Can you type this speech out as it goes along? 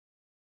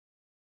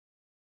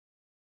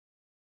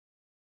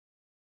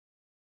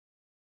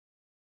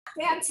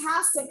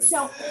Fantastic.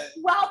 So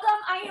welcome.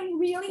 I am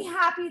really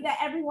happy that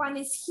everyone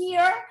is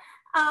here.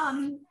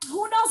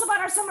 Who knows about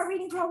our summer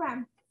reading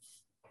program?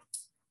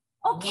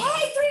 Okay,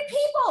 3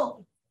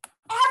 people.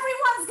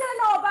 Everyone's going to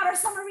know about our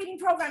summer reading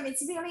program.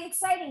 It's really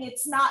exciting.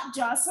 It's not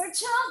just for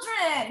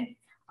children.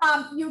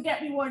 You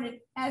get rewarded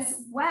as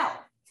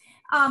well.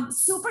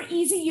 Super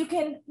easy. You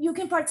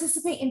can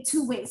participate in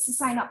 2 ways to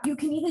sign up. You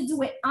can either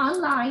do it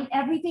online.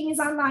 Everything is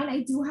online.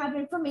 I do have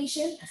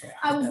information.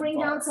 I will bring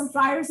down some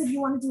flyers if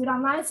you want to do it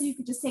online, so you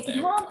could just take it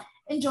home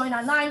and join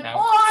online.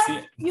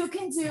 Or you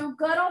can do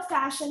good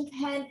old-fashioned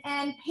pen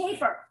and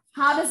paper.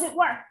 How does it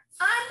work?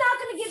 I'm not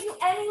going to give you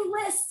any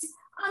list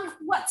on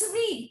what to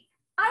read.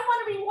 I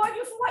want to reward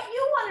you for what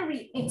you want to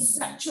read,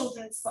 except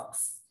children's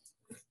books.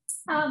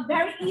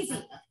 Very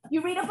easy.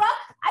 You read a book,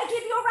 I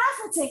give you a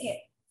raffle ticket.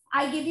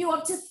 I give you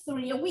up to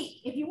 3 a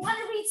week. If you want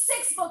to read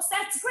 6 books,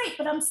 that's great,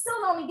 but I'm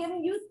still only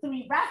giving you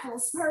 3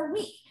 raffles per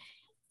week.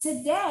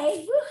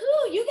 Today,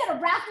 woohoo, you get a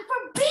raffle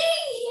for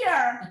being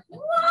here.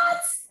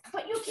 What?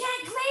 But you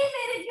can't claim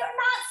it if you're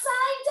not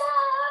signed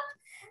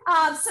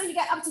up. So you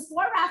get up to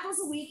 4 raffles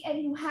a week, and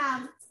you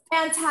have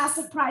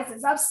fantastic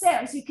prizes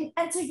upstairs. You can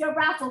enter your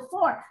raffle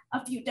for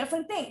a few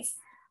different things.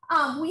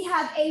 We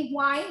have a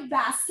wine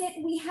basket.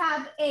 We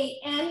have a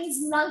Annie's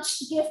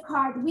lunch gift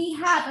card. We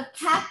have a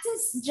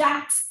Cactus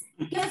Jack's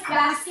gift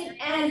basket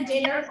and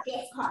dinner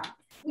gift card.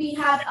 We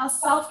have a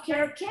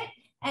self-care kit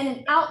and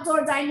an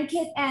outdoor dining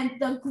kit, and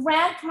the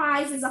grand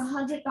prize is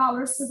 $100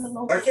 to the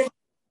local.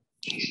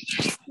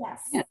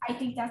 Yes, I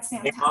think that's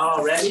fantastic.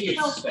 Already,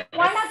 so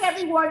why not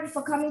get rewarded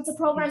for coming to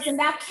programs? And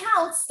that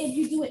counts if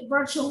you do it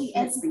virtually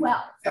as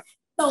well.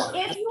 So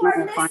if you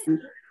are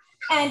listening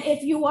and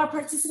if you are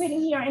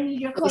participating here and need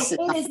your code,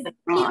 it is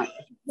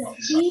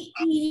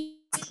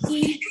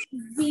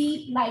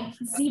B-E-E-Z like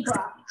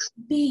zebra,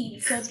 B.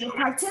 So if you're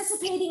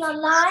participating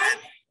online,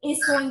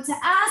 it's going to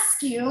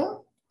ask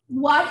you,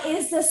 what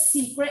is the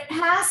secret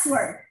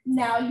password?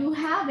 Now you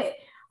have it.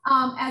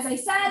 As I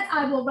said,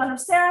 I will run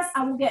upstairs.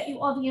 I will get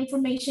you all the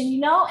information you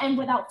know. And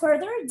without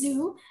further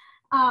ado,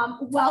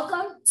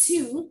 welcome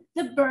to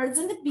the birds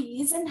and the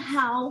bees and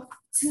how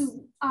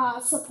to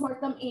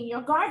support them in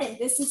your garden.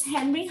 This is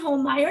Henry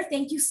Homeyer.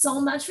 Thank you so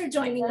much for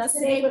joining us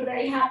today. We're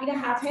very happy to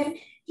have him.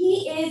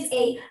 He is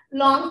a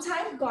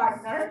longtime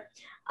gardener,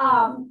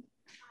 an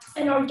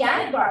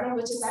organic gardener,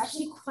 which is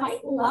actually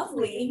quite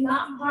lovely,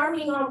 not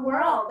harming our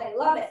world. I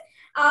love it.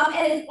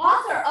 And an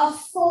author of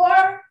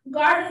 4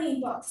 gardening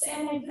books.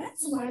 And I read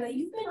somewhere that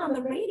you've been on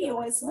the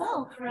radio as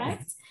well,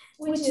 correct?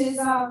 Which is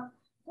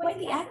quite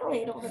the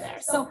accolade over there.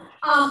 So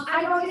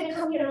I know you're going to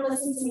come here to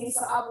listen to me,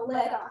 so I will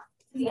let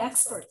the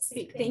experts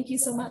speak. Thank you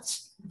so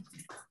much.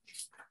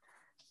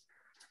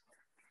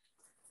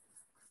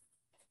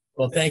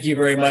 Well, thank you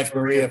very much,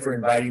 Maria, for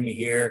inviting me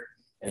here.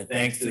 And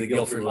thanks to the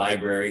Gilford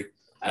Library.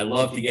 I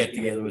love to get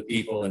together with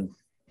people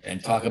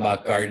and talk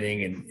about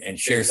gardening and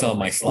share some of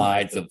my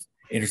slides of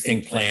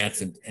interesting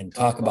plants and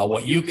talk about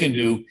what you can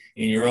do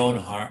in your own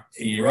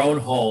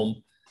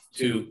home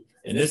to,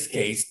 in this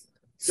case,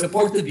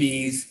 support the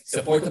bees,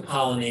 support the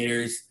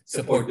pollinators,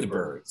 support the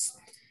birds.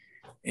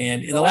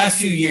 And in the last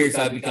few years,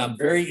 I've become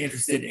very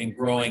interested in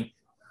growing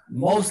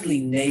mostly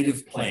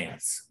native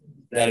plants.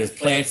 That is,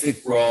 plants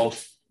that grow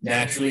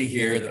naturally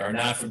here that are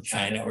not from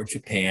China or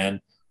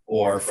Japan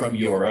or from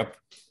Europe.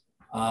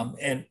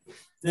 And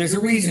there's a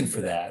reason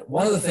for that.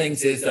 One of the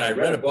things is that I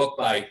read a book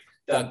by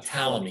Doug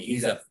Tallamy.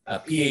 He's a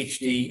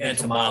PhD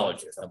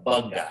entomologist, a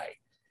bug guy.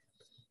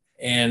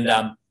 And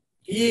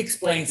he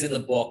explains in the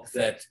book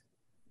that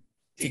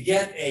to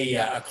get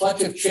a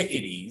clutch of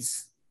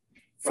chickadees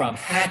from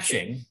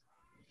hatching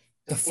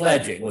to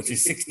fledging, which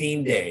is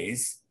 16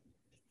 days,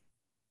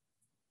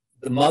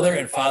 the mother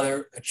and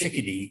father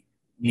chickadee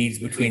needs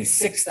between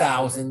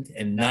 6,000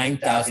 and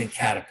 9,000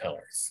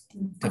 caterpillars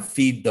to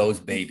feed those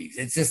babies.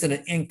 It's just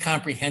an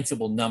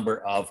incomprehensible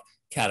number of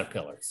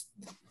caterpillars.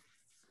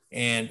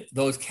 And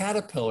those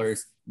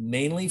caterpillars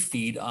mainly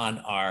feed on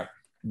our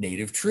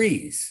native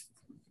trees,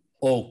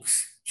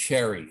 oaks,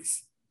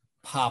 cherries,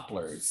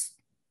 poplars,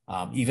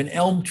 even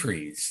elm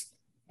trees.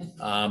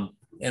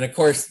 And of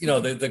course, you know,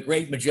 the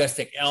great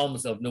majestic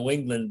elms of New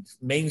England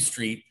Main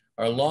Street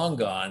are long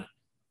gone,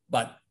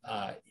 but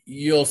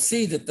you'll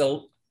see that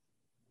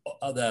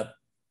the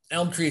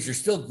elm trees are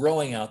still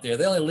growing out there.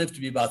 They only live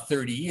to be about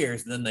 30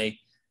 years, and then they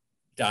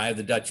die of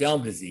the Dutch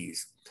elm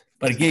disease.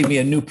 But it gave me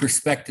a new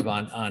perspective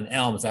on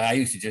elms. I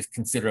used to just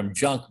consider them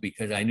junk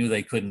because I knew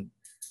they couldn't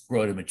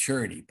grow to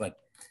maturity. But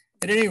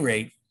at any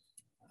rate,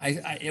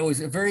 it was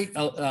a very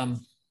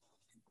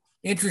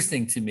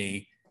interesting to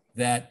me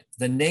that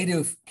the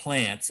native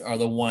plants are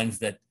the ones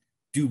that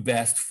do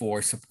best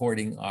for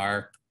supporting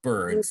our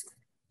birds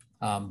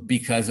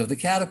because of the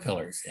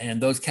caterpillars. And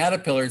those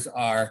caterpillars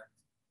are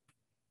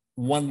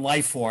one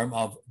life form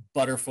of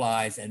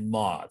butterflies and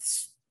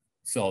moths.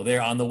 So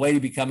they're on the way to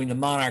becoming the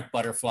monarch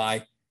butterfly.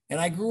 And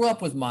I grew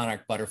up with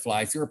monarch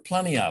butterflies. There were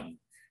plenty of them.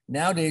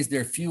 Nowadays,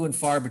 they're few and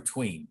far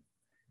between.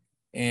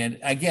 And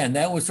again,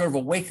 that was sort of a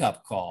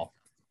wake-up call.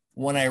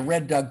 when I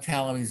read Doug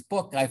Tallamy's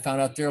book, I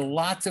found out there are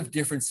lots of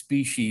different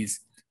species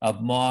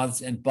of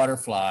moths and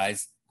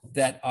butterflies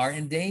that are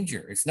in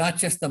danger. It's not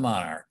just the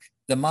monarch.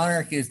 The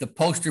monarch is the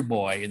poster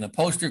boy and the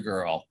poster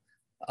girl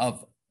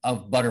of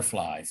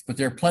butterflies, but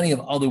there are plenty of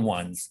other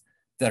ones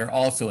that are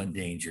also in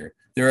danger.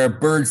 There are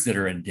birds that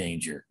are in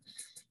danger.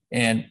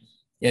 And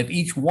if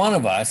each one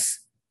of us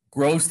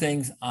grows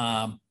things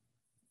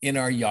in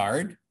our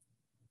yard,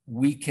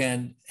 we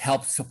can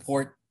help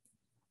support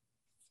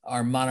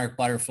our monarch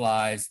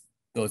butterflies,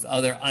 those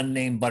other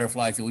unnamed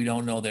butterflies that we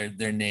don't know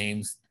their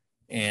names,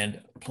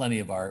 and plenty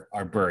of our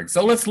birds.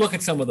 So let's look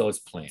at some of those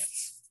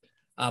plants.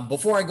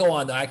 Before I go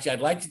on, though, actually, I'd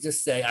like to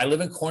just say I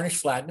live in Cornish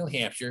Flat, New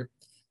Hampshire.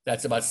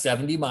 That's about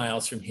 70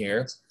 miles from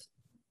here.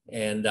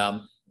 And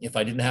if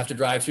I didn't have to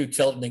drive through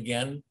Tilton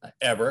again,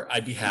 ever,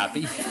 I'd be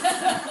happy.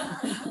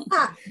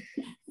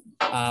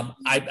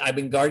 I've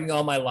been gardening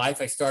all my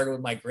life. I started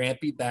with my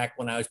grandpa back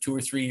when I was 2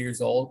 or 3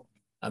 years old.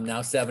 I'm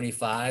now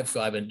 75, so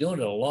I've been doing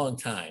it a long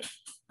time.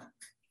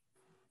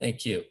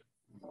 Thank you.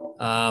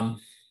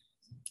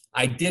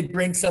 I did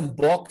bring some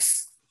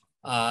books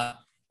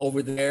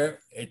over there.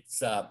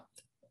 It's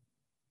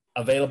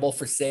available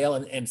for sale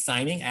and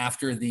signing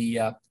after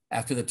the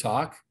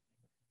talk.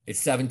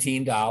 It's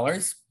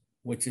 $17,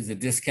 which is a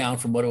discount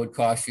from what it would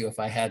cost you if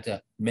I had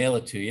to mail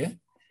it to you.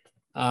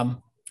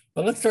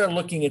 But let's start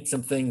looking at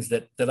some things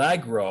that I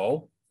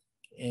grow,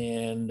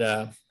 and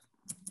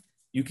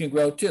you can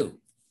grow too.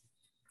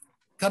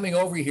 Coming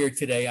over here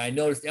today, I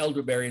noticed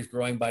elderberries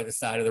growing by the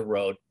side of the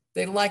road.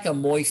 They like a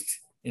moist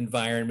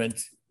environment.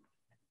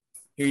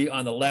 Here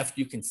on the left,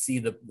 you can see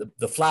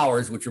the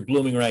flowers, which are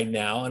blooming right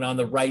now, and on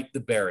the right, the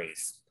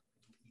berries.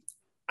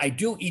 I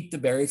do eat the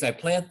berries. I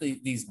plant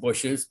these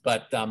bushes,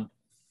 but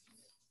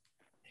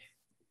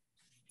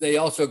they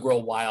also grow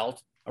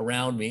wild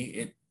around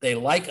me. They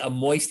like a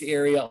moist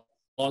area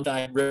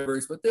alongside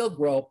rivers, but they'll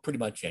grow pretty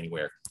much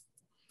anywhere.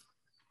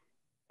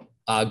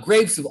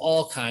 Grapes of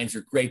all kinds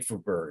are great for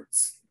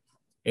birds.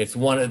 It's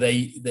one of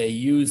they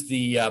use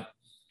the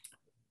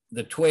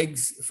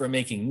twigs for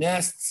making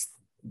nests.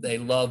 They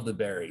love the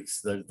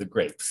berries, the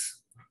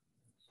grapes.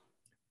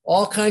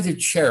 All kinds of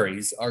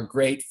cherries are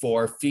great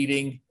for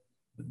feeding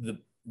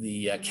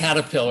the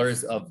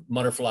caterpillars of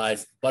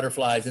butterflies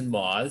and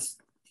moths.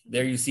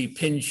 There you see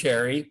pin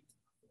cherry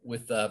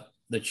with the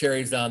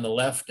cherries on the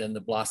left and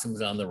the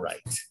blossoms on the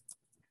right.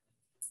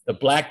 The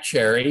black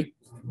cherry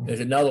is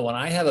another one.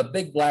 I have a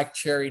big black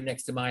cherry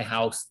next to my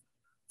house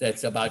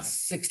that's about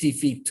 60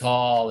 feet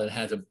tall and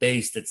has a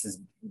base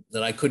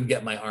that I couldn't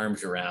get my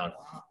arms around.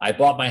 I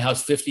bought my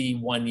house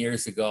 51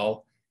 years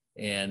ago,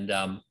 and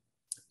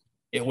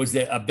it was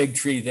a big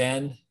tree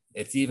then.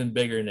 It's even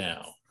bigger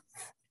now.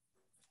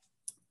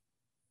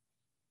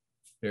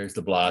 There's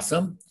the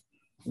blossom.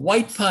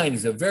 White pine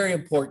is a very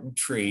important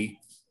tree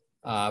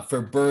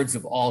for birds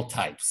of all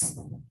types.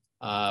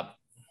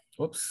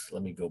 Whoops,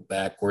 let me go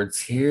backwards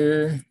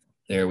here.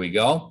 There we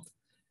go.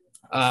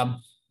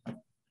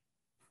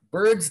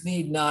 Birds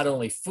need not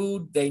only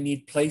food, they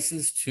need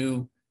places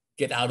to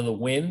get out of the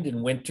wind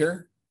in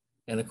winter.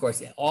 And of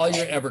course, all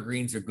your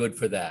evergreens are good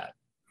for that.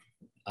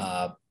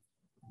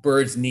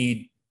 Birds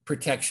need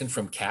protection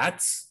from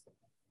cats,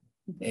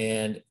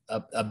 and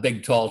a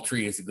big tall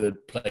tree is a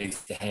good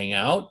place to hang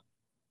out.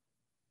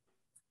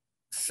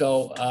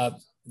 So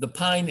the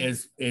pine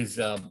is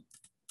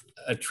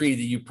a tree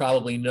that you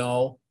probably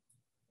know,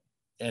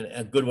 and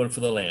a good one for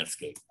the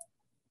landscape.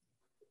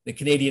 The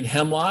Canadian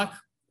hemlock,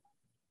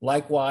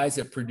 likewise,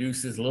 it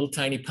produces little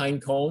tiny pine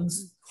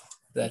cones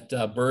that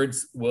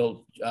birds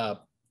will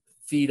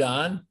feed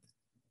on.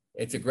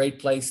 It's a great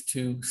place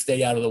to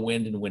stay out of the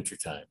wind in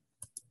wintertime.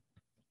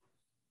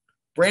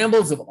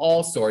 Brambles of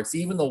all sorts,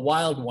 even the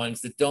wild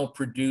ones that don't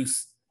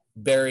produce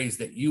berries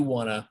that you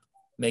want to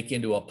make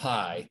into a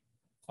pie,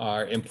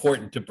 are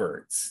important to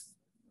birds.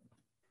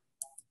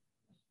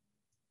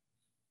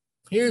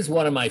 Here's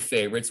one of my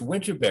favorites,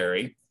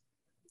 winterberry.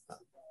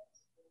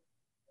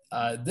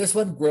 This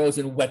one grows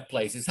in wet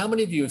places. How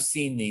many of you have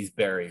seen these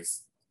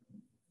berries?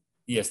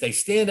 Yes, they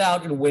stand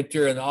out in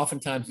winter, and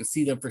oftentimes you'll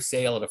see them for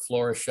sale at a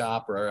florist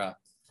shop or a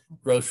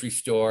grocery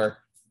store.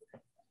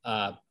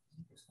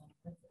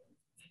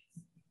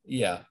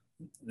 Yeah,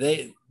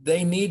 they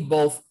need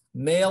both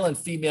male and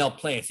female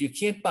plants. You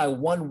can't buy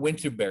one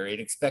winterberry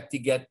and expect to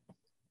get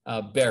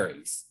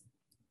berries.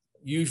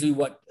 Usually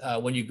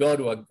when you go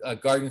to a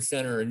garden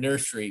center or a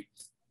nursery,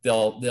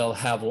 they'll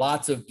have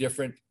lots of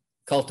different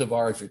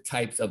cultivars or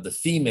types of the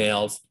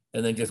females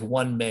and then just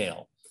one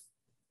male.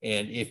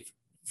 And if,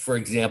 for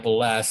example,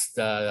 last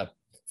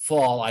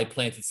fall, I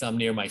planted some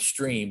near my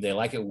stream, they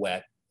like it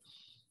wet,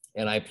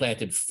 and I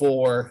planted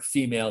 4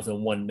 females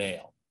and 1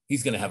 male.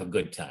 He's gonna have a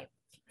good time.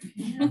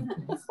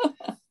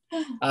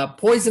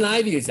 Poison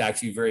ivy is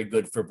actually very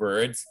good for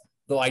birds,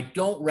 though I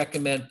don't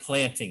recommend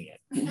planting it.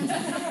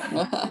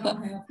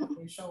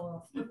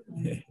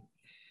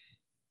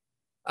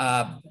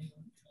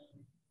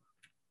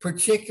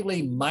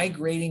 Particularly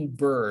migrating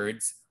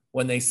birds,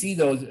 when they see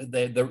those,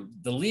 the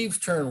leaves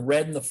turn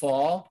red in the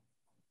fall,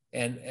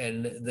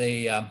 and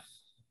they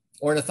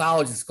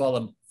Ornithologists call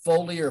them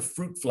foliar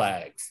fruit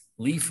flags,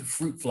 leaf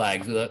fruit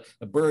flags. With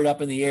a bird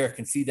up in the air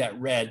can see that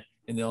red,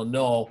 and they'll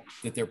know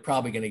that they're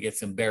probably going to get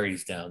some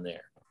berries down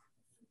there.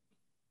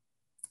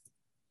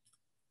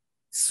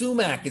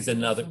 Sumac is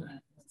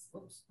another.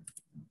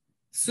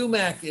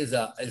 Sumac is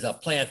a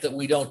plant that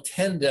we don't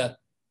tend to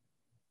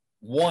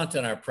want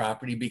on our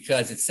property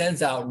because it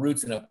sends out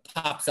roots and it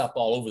pops up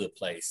all over the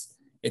place.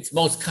 It's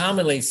most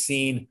commonly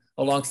seen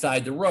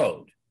alongside the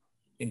road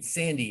in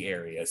sandy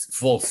areas,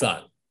 full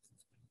sun.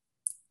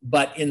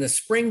 But in the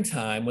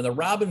springtime, when the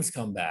robins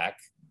come back,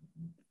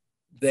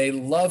 they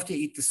love to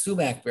eat the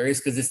sumac berries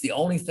because it's the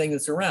only thing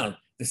that's around.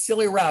 The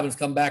silly robins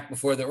come back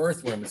before the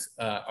earthworms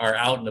are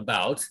out and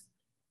about,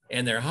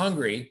 and they're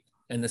hungry,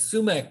 and the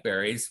sumac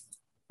berries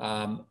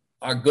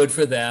are good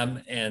for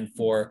them and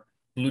for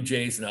blue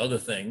jays and other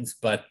things.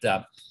 But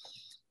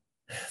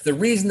the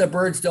reason the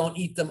birds don't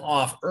eat them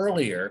off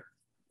earlier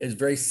is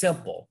very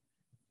simple.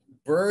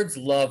 Birds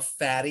love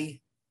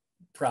fatty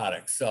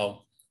products.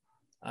 So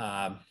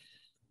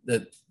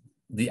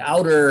the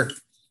outer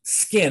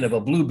skin of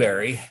a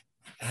blueberry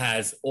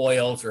has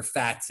oils or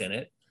fats in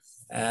it,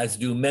 as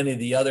do many of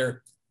the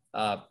other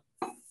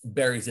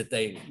berries that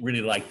they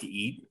really like to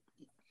eat.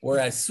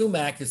 Whereas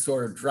sumac is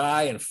sort of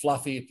dry and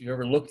fluffy. If you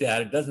ever looked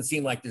at it, it doesn't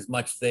seem like there's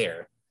much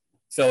there.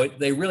 So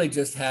they really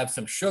just have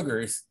some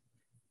sugars.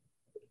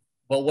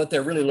 But what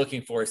they're really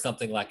looking for is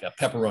something like a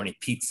pepperoni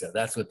pizza.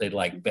 That's what they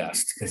like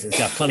best because it's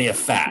got plenty of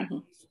fat.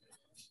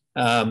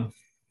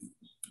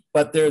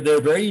 But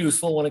they're very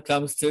useful when it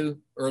comes to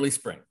early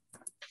spring.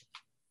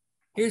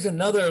 Here's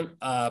another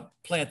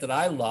plant that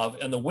I love.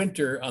 In the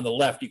winter, on the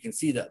left, you can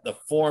see the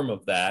form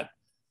of that.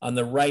 On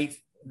the right,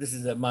 this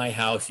is at my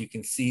house. You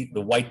can see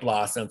the white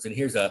blossoms, and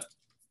here's a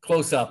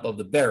close-up of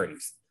the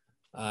berries.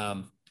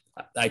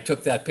 I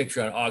took that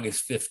picture on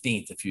August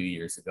 15th a few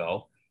years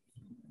ago.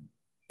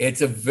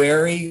 It's a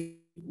very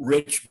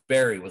rich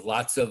berry with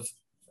lots of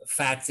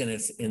fats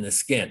in the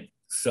skin.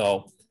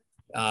 So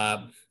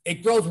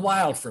it grows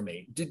wild for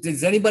me.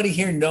 Does anybody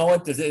here know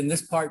it? In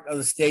this part of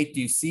the state,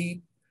 do you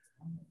see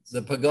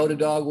the pagoda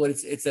dogwood?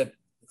 It's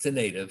a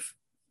native.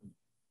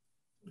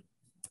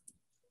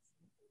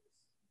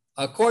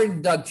 According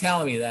to Doug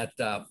Tallamy,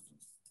 that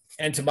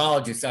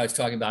entomologist I was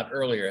talking about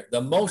earlier,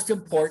 the most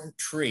important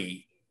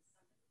tree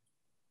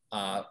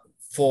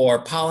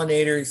for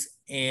pollinators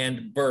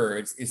and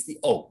birds is the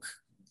oak.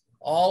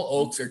 All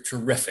oaks are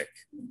terrific.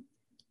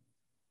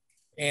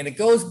 And it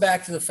goes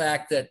back to the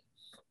fact that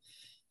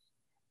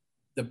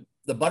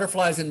the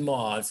butterflies and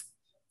moths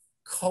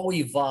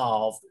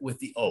co-evolved with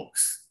the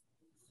oaks.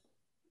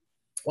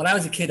 When I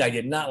was a kid, I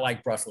did not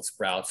like Brussels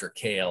sprouts or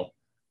kale,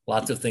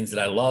 lots of things that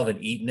I love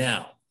and eat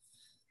now.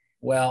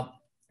 Well,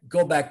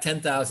 go back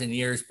 10,000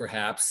 years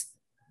perhaps,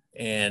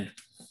 and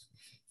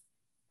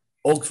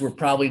oaks were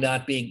probably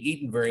not being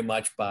eaten very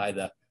much by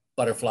the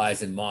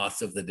butterflies and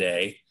moths of the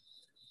day.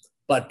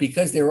 But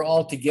because they were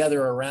all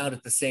together around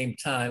at the same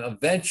time,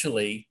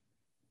 eventually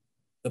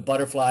the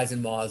butterflies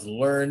and moths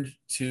learned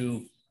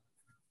to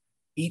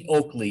eat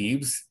oak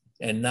leaves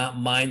and not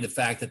mind the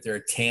fact that there are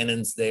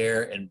tannins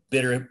there and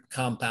bitter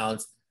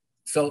compounds.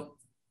 So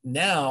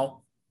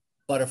now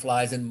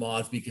butterflies and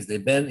moths, because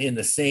they've been in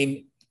the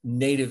same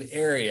native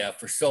area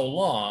for so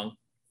long,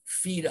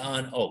 feed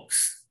on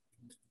oaks.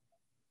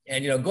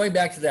 And, going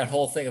back to that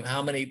whole thing of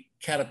how many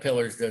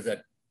caterpillars does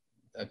a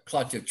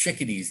clutch of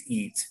chickadees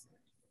eat,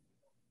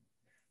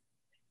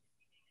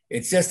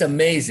 it's just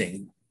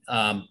amazing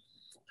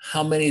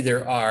how many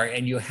there are.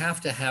 And you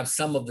have to have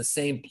some of the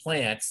same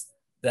plants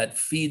that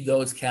feed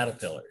those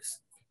caterpillars.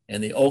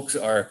 And the oaks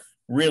are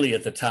really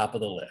at the top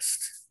of the list.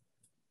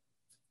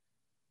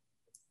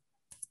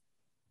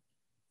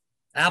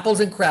 Apples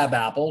and crab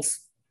apples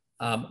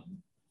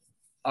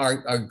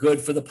are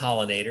good for the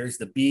pollinators.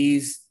 The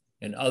bees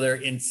and other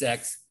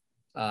insects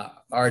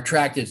are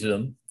attracted to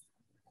them.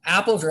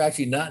 Apples are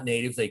actually not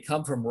native. They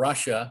come from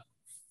Russia.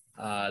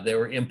 They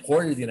were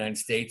imported to the United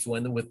States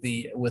with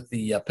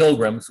the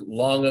Pilgrims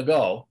long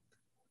ago.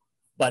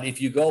 But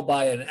if you go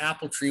by an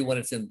apple tree when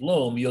it's in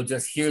bloom, you'll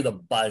just hear the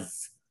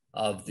buzz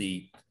of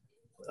the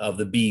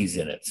bees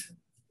in it.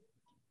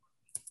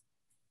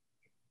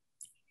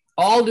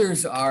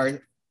 Alders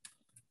are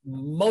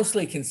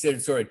mostly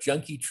considered sort of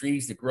junky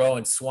trees that grow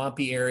in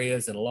swampy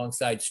areas and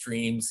alongside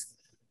streams.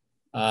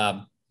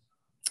 But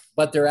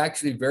they're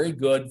actually very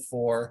good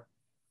for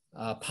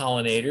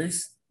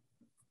pollinators.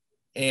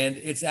 And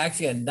it's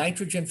actually a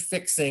nitrogen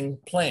fixing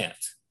plant,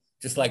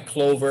 just like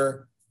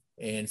clover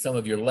and some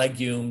of your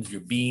legumes,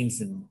 your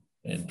beans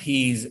and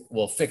peas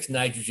will fix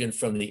nitrogen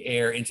from the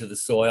air into the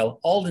soil.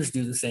 Alders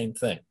do the same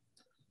thing.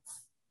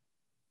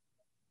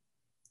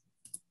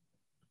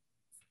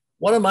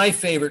 One of my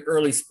favorite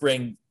early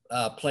spring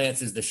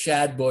plants is the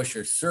shadbush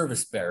or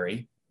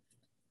serviceberry.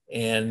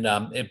 And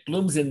it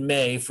blooms in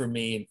May for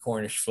me in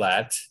Cornish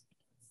Flat.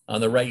 On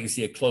the right, you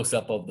see a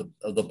close-up of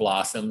the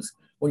blossoms.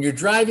 When you're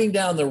driving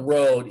down the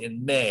road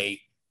in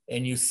May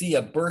and you see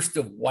a burst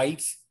of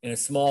white in a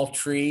small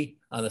tree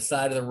on the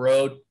side of the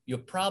road, you'll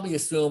probably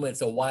assume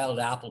it's a wild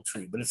apple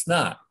tree, but it's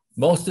not.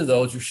 Most of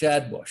those are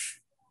shadbush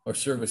or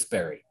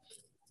serviceberry.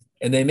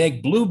 And they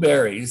make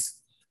blueberries,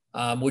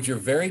 which are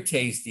very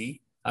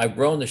tasty. I've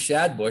grown the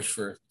shadbush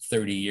for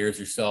 30 years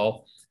or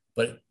so,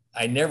 but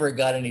I never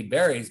got any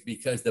berries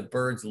because the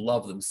birds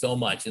love them so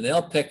much. And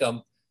they'll pick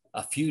them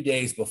a few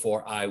days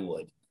before I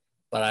would.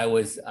 But I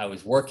was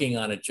working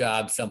on a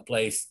job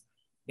someplace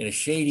in a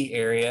shady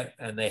area,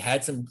 and they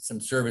had some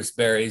service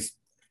berries,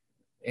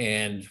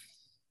 and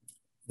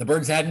the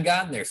birds hadn't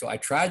gotten there. So I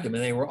tried them,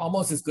 and they were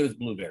almost as good as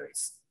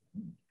blueberries.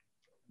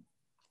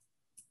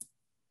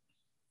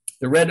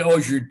 The red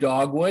osier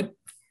dogwood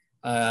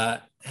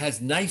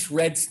has nice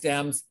red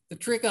stems. The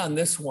trick on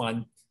this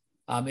one,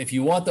 if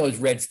you want those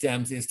red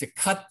stems, is to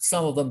cut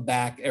some of them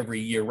back every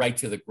year right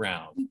to the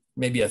ground.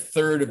 Maybe a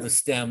third of the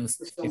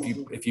stems,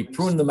 if you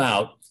prune them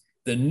out.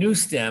 The new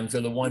stems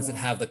are the ones that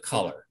have the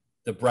color,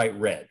 the bright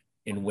red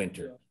in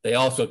winter. They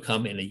also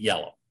come in a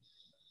yellow,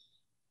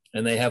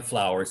 and they have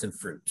flowers and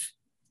fruit.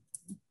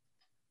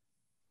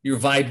 Your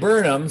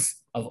viburnums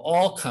of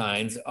all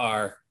kinds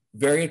are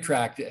very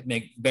attractive,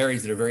 make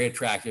berries that are very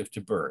attractive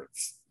to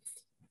birds.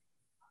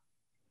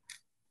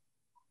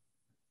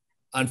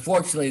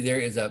 Unfortunately, there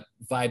is a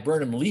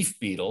viburnum leaf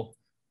beetle,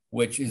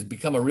 which has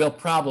become a real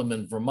problem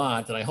in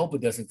Vermont, and I hope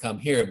it doesn't come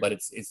here, but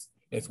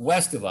it's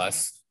west of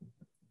us.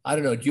 I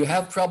don't know, do you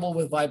have trouble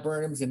with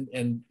viburnums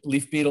and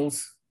leaf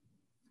beetles?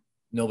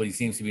 Nobody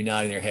seems to be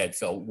nodding their head,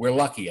 so we're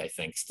lucky, I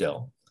think,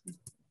 still.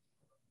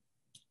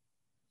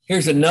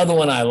 Here's another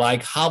one I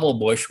like,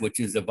 hobblebush, which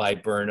is a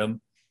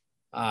viburnum.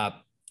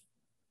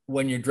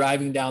 When you're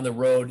driving down the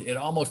road, it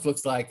almost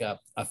looks like a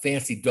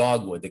fancy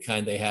dogwood, the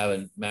kind they have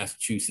in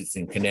Massachusetts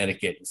and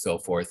Connecticut and so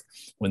forth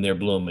when they're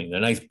blooming.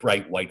 They're nice,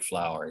 bright white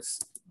flowers.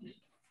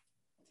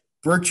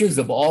 Birches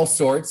of all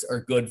sorts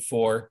are good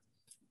for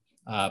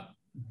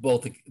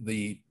both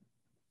the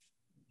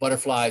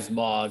butterflies,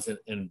 moths,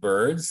 and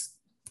birds.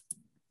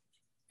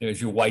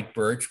 There's your white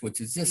birch, which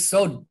is just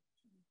so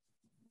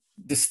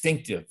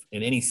distinctive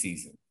in any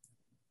season.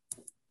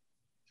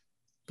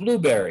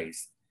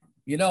 Blueberries.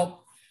 You know,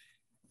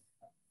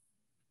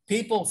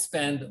 people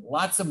spend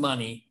lots of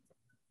money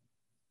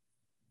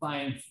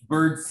buying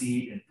bird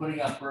seed and putting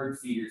out bird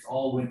feeders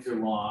all winter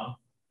long.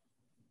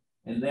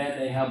 And then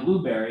they have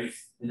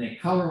blueberries and they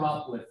cover them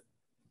up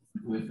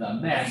with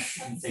mesh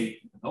and say,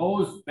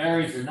 those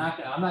berries are not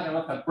gonna, I'm not gonna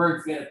let the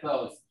birds get at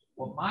those.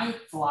 Well, my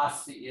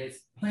philosophy is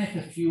plant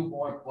a few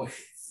more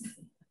bushes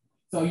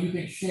so you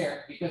can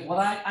share. Because what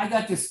I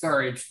got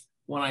discouraged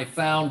when I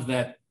found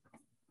that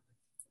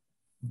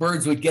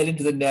birds would get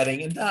into the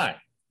netting and die.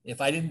 If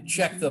I didn't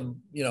check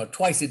them, you know,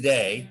 twice a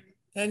day,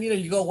 and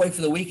you go away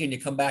for the weekend, you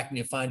come back and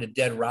you find a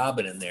dead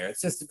robin in there.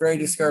 It's just very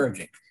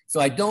discouraging. So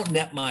I don't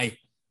net my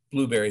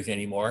blueberries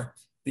anymore.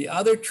 The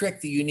other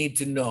trick that you need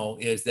to know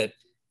is that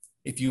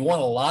if you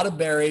want a lot of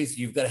berries,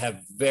 you've got to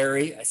have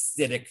very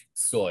acidic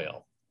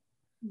soil.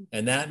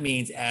 And that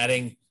means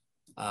adding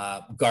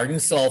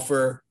garden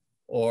sulfur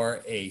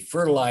or a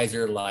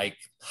fertilizer like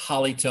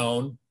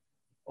Hollytone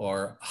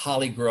or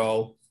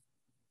Hollygrow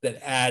that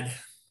add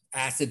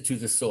acid to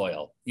the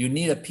soil. You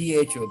need a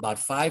pH of about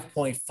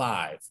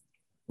 5.5,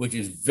 which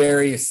is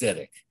very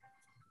acidic.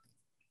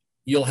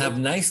 You'll have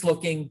nice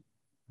looking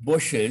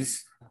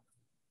bushes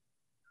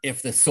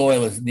if the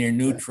soil is near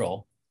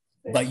neutral,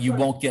 but you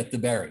won't get the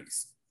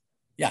berries.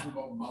 Yeah.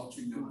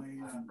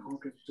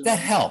 That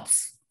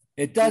helps.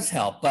 It does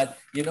help. But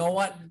you know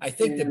what? I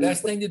think the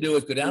best thing to do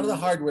is go down to the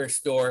hardware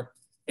store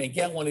and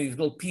get one of these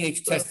little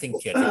pH testing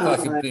kits. It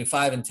costs you between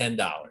 $5 and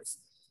 $10.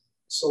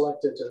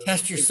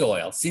 Test your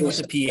soil, see what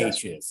the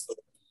pH is.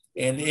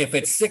 And if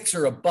it's 6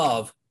 or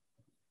above,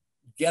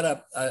 get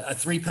a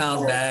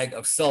 3-pound bag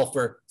of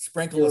sulfur,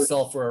 sprinkle the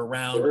sulfur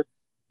around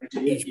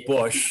each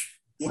bush,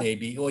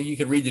 maybe. Well, you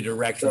can read the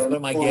directions,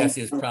 but my guess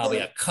is probably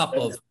a cup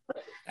of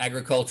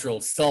agricultural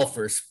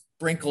sulfur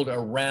sprinkled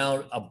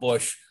around a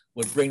bush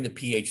would bring the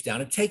pH down.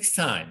 It takes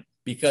time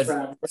because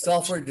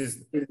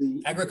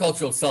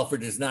agricultural sulfur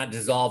does not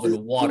dissolve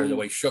in water the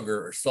way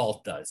sugar or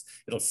salt does.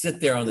 It'll sit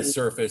there on the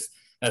surface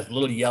as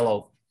little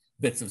yellow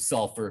bits of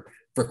sulfur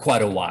for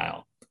quite a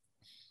while.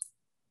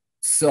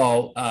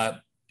 So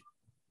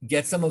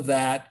get some of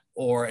that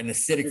or an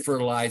acidic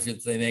fertilizer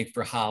that they make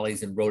for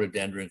hollies and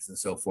rhododendrons and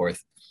so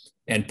forth,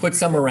 and put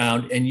some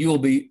around, and you'll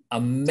be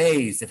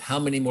amazed at how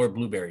many more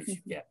blueberries you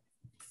get.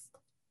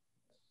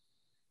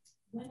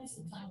 When is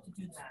the time to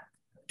do that?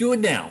 Do it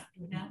now.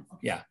 Do it now?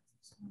 Okay.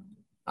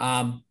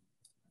 Yeah.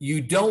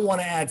 You don't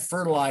want to add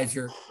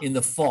fertilizer in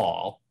the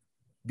fall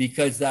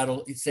because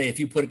that'll say if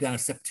you put it down in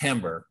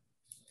September,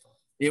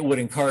 it would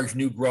encourage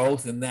new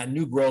growth, and that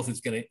new growth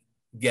is going to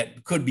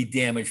could be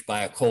damaged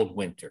by a cold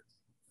winter.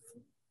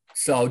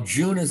 So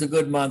June is a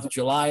good month.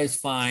 July is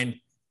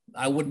fine.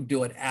 I wouldn't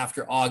do it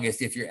after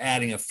August if you're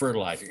adding a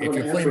fertilizer. If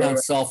you're putting down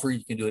sulfur,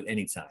 you can do it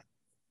anytime.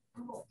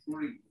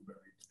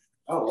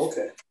 Oh,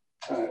 okay.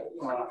 All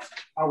right.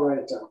 I'll write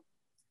it down.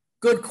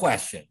 Good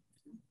question.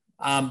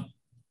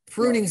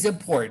 Pruning is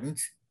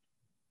important.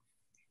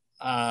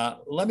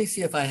 Let me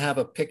see if I have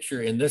a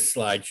picture in this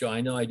slideshow. I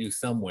know I do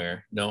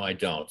somewhere. No, I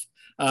don't.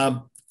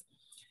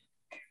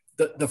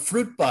 the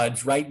fruit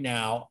buds right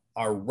now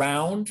are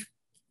round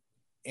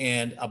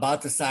and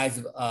about the size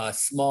of a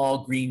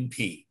small green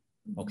pea,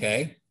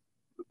 okay?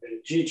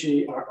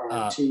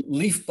 GGRRT.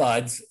 Leaf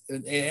buds,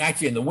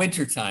 actually in the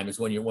winter time is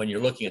when you're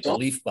looking at the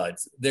leaf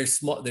buds. They're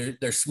small,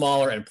 they're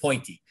smaller and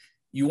pointy.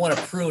 You want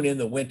to prune in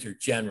the winter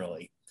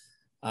generally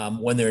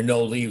when there are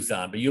no leaves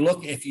on. But you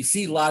look, if you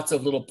see lots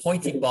of little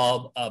pointy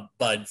bulb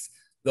buds,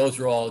 those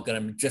are all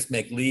going to just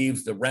make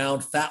leaves. The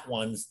round fat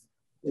ones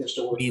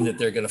mean that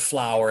they're going to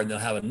flower, and they'll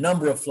have a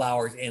number of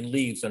flowers and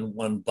leaves on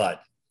one bud.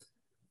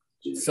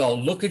 So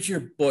look at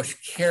your bush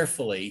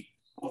carefully.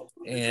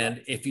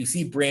 And if you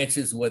see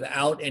branches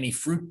without any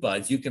fruit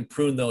buds, you can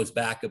prune those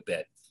back a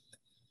bit.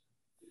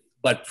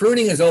 But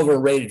pruning is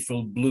overrated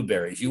for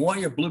blueberries. You want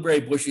your blueberry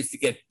bushes to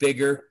get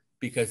bigger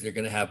because they're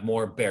going to have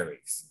more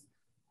berries.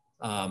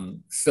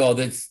 So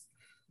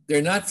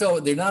they're not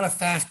a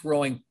fast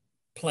growing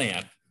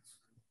plant.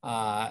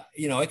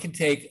 You know, it can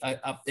take,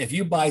 if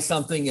you buy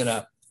something in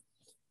a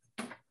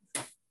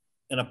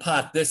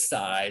pot this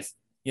size,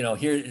 you know,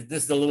 here,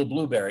 this is a little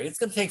blueberry. It's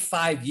going to take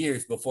 5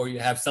 years before you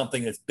have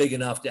something that's big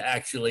enough to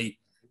actually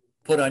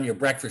put on your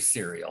breakfast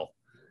cereal.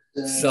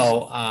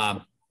 So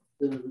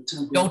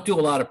don't do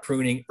a lot of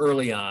pruning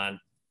early on.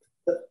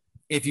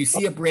 If you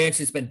see a branch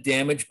that's been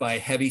damaged by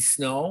heavy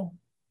snow,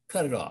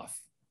 cut it off.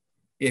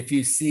 If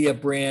you see a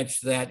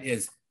branch that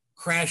is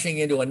crashing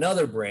into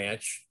another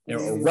branch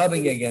or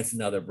rubbing against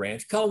another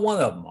branch, cut one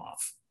of them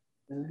off.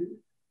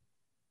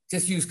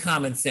 Just use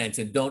common sense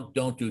and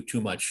don't do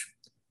too much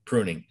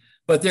pruning.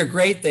 But they're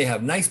great. They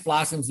have nice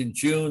blossoms in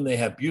June. They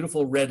have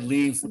beautiful red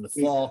leaves in the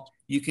fall.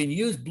 You can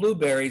use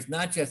blueberries,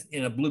 not just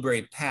in a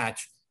blueberry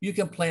patch. You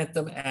can plant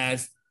them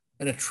as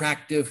an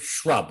attractive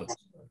shrub.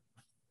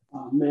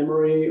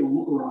 Memory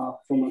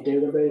from a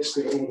database,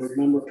 they will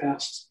remember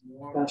past.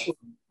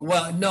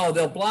 Well, no,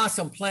 they'll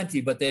blossom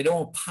plenty, but they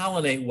don't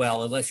pollinate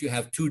well unless you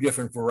have 2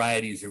 different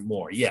varieties or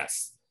more.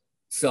 Yes.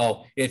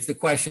 So it's the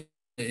question,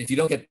 if you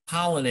don't get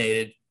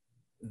pollinated,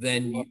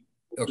 then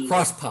or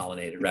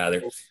cross-pollinated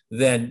rather,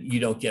 then you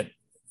don't get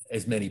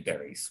as many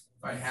berries.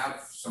 If I have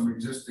some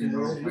existing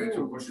little plants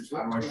or bushes,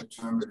 how do I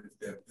determine if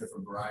they're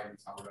different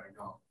varieties? How would I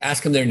know?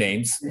 Ask them their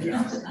names.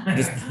 Yeah.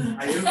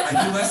 I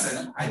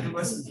do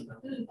listen to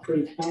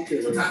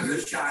them. Sometimes they're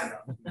shy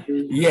though.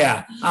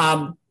 Yeah.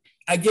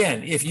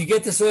 Again, if you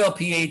get the soil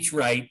pH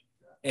right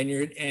and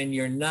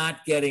you're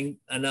not getting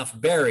enough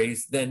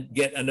berries, then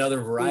get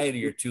another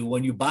variety or 2.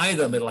 When you buy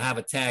them, it'll have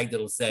a tag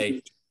that'll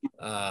say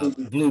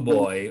Blue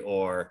Boy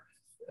or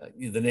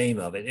the name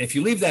of it. If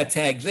you leave that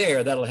tag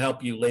there, that'll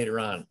help you later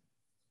on.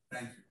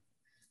 Thank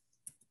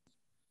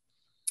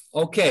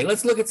you. Okay,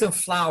 let's look at some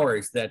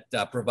flowers that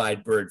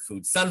provide bird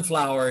food.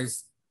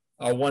 Sunflowers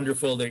are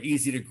wonderful. They're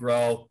easy to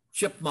grow.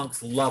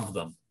 Chipmunks love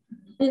them.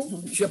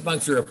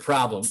 Chipmunks are a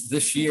problem.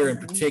 This year in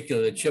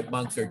particular, the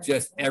chipmunks are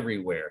just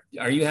everywhere.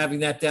 Are you having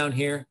that down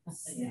here?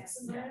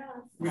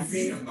 We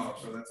feed them though,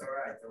 so that's all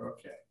right. They're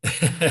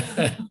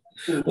okay.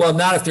 Well,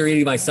 not if they're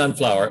eating my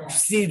sunflower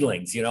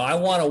seedlings. You know, I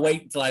want to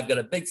wait until I've got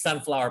a big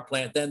sunflower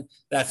plant. Then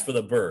that's for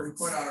the birds.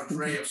 We put out a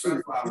tray of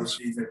sunflower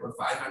seeds. They put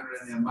 500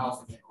 in their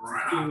mouth and they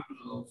run out.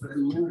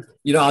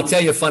 You know, I'll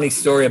tell you a funny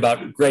story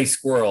about gray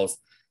squirrels.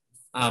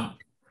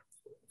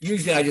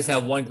 Usually I just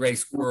have 1 gray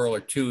squirrel or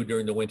 2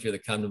 during the winter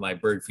that come to my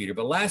bird feeder.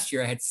 But last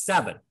year I had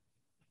 7.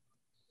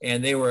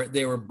 And they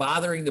were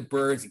bothering the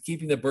birds and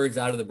keeping the birds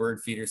out of the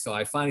bird feeder. So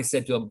I finally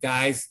said to them,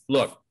 guys,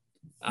 look,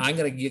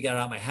 you get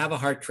out my have a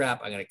heart trap.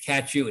 I'm going to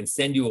catch you and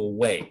send you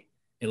away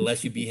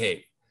unless you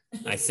behave.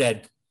 I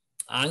said,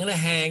 I'm going to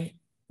hang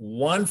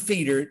 1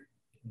 feeder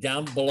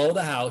down below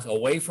the house,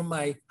 away from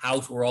my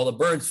house where all the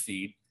birds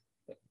feed.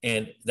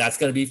 And that's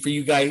going to be for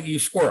you guys, you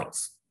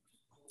squirrels.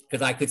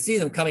 Because I could see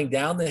them coming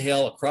down the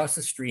hill, across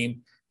the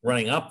stream,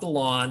 running up the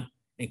lawn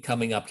and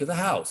coming up to the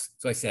house.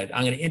 So I said,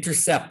 I'm going to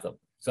intercept them.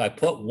 So I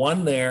put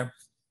 1 there.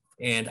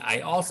 And I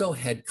also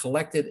had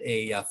collected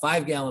a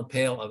 5-gallon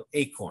pail of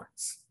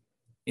acorns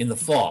in the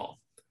fall,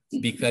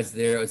 because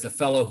there was a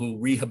fellow who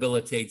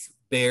rehabilitates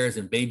bears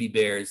and baby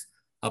bears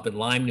up in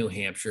Lyme, New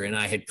Hampshire. And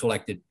I had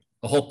collected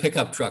a whole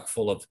pickup truck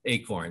full of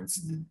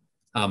acorns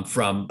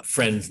from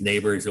friends,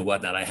 neighbors, and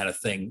whatnot. I had a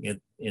thing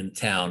in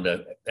town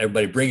to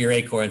everybody bring your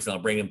acorns and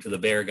I'll bring them to the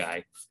bear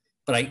guy.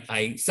 But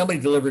somebody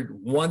delivered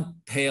 1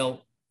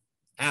 pail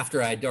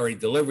after I'd already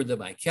delivered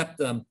them. I kept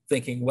them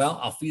thinking, well,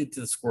 I'll feed it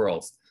to the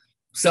squirrels.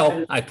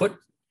 So I put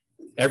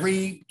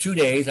every 2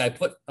 days, I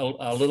put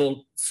a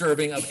little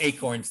serving of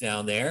acorns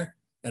down there,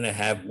 and I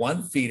have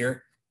 1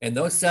 feeder, and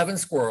those 7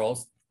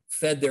 squirrels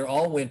fed there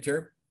all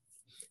winter.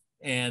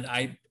 And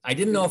I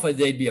didn't know if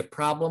they'd be a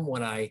problem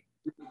when I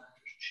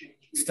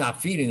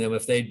stopped feeding them,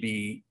 if they'd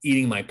be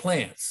eating my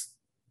plants.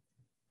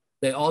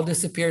 They all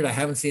disappeared. I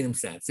haven't seen them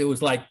since. It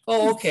was like,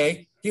 oh,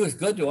 okay, he was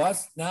good to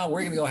us. Now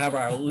we're going to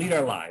go lead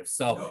our lives.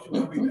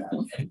 So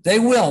they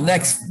will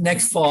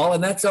next fall,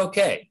 and that's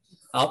okay.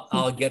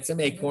 I'll get some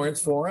acorns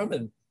for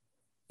them,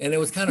 and it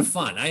was kind of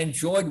fun. I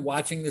enjoyed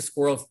watching the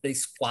squirrels. They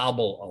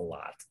squabble a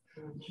lot.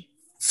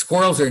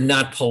 Squirrels are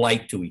not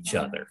polite to each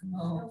other.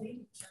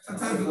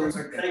 Sometimes it looks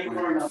like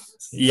that.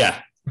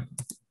 Yeah.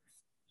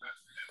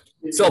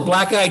 So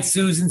black-eyed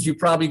Susans you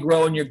probably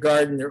grow in your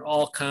garden. They're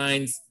all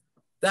kinds.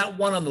 That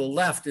one on the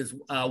left is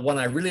one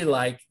I really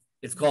like.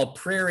 It's called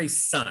Prairie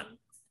Sun.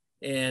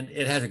 And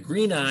it has a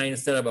green eye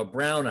instead of a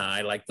brown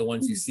eye like the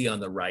ones you see on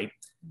the right.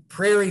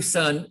 Prairie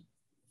Sun,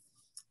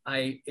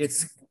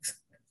 it's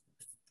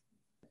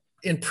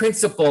in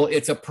principle,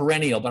 it's a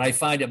perennial, but I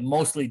find it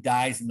mostly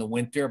dies in the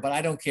winter, but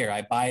I don't care.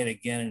 I buy it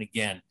again and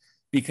again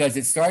because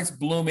it starts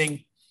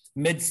blooming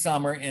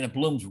midsummer and it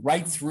blooms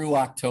right through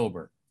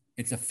October.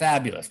 It's a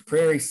fabulous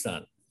Prairie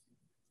Sun.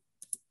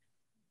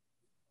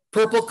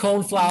 Purple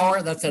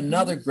coneflower, that's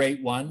another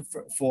great one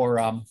for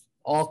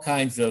all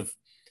kinds of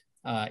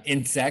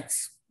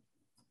insects.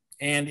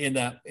 And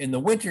in the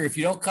winter, if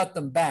you don't cut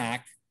them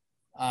back,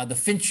 the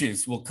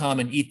finches will come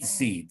and eat the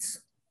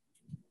seeds.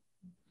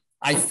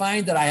 I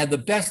find that I have the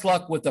best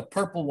luck with the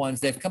purple ones.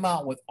 They've come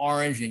out with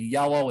orange and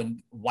yellow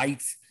and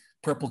white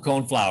purple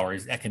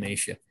coneflowers,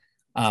 echinacea.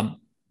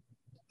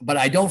 But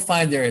I don't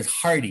find they're as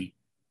hardy.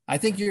 I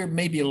think you're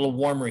maybe a little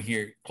warmer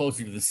here,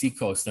 closer to the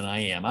seacoast than I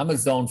am. I'm a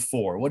zone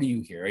 4. What are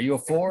you here? Are you a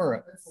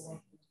 4?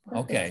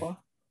 Okay.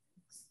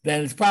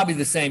 Then it's probably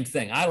the same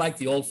thing. I like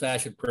the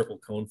old-fashioned purple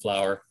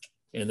coneflower,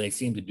 and they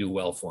seem to do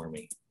well for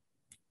me.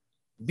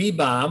 Bee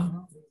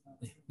balm.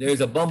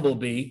 There's a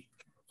bumblebee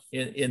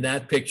in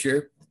that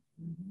picture.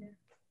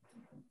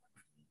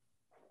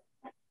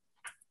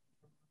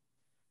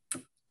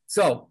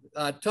 So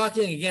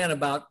talking again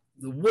about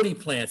the woody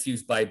plants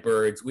used by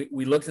birds,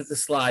 we looked at the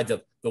slides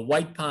of the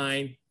white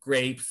pine,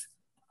 grapes,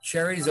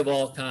 cherries of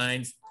all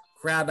kinds,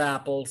 crab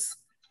apples.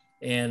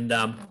 And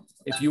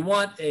if you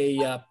want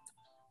a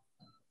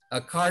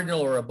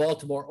cardinal or a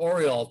Baltimore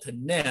oriole to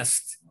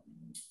nest,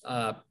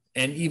 and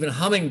even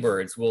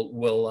hummingbirds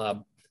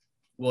will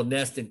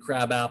nest in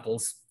crab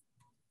apples,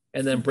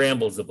 and then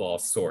brambles of all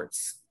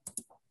sorts.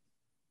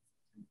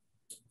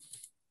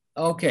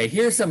 Okay,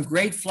 here's some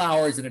great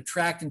flowers that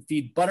attract and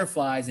feed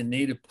butterflies and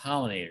native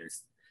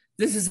pollinators.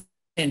 This is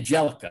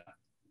Angelica.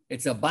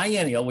 It's a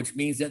biennial, which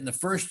means that in the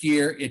first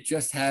year, it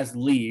just has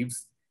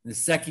leaves. In the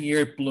second year,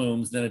 it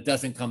blooms, then it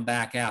doesn't come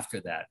back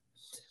after that.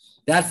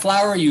 That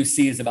flower you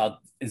see is about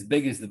as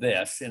big as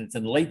this, and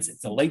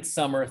it's a late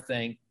summer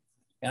thing.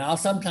 And I'll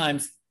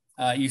sometimes,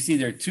 you see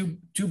there are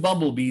two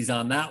bumblebees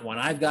on that one.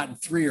 I've gotten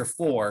 3 or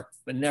 4,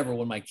 but never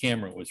when my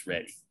camera was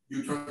ready.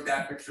 You took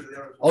that picture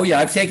there? Oh yeah,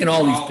 I've taken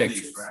all these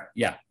pictures. Right?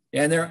 Yeah,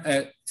 and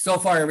they're so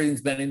far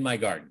everything's been in my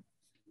garden.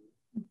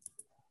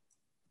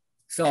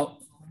 So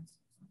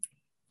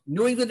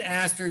New England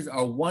asters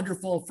are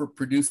wonderful for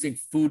producing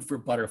food for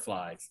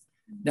butterflies.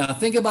 Now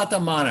think about the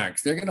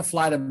monarchs. They're going to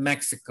fly to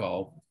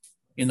Mexico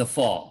in the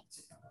fall,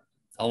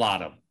 a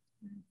lot of them.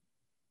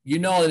 You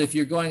know that if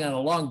you're going on a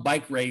long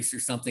bike race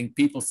or something,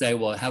 people say,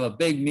 well, have a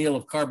big meal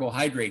of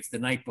carbohydrates the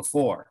night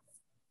before.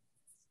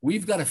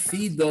 We've got to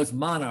feed those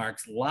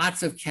monarchs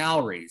lots of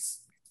calories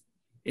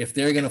if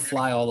they're going to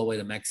fly all the way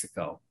to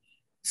Mexico.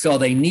 So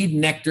they need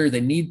nectar, they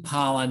need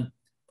pollen.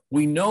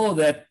 We know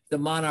that the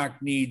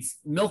monarch needs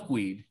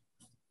milkweed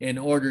in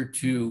order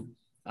to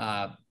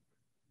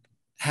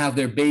have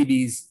their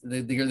babies,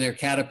 their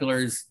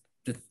caterpillars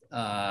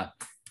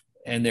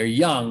and their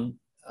young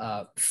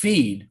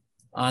feed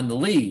on the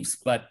leaves,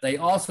 but they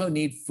also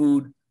need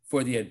food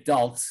for the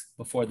adults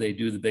before they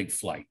do the big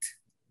flight.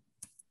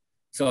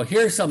 So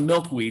here's some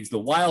milkweeds. The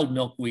wild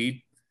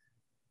milkweed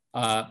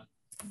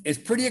is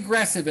pretty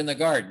aggressive in the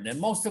garden.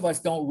 And most of us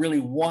don't really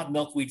want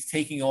milkweeds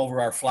taking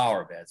over our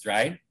flower beds,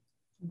 right?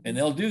 And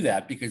they'll do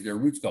that because their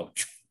roots go.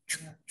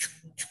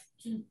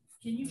 Can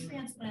you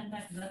transplant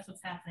that? Because that's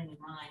what's happening in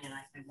mine. And I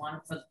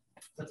want to put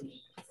the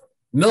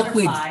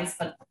milkweed, butterflies,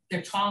 but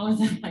they're taller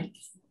than my.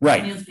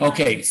 Right.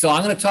 Okay. So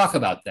I'm going to talk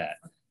about that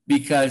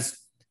because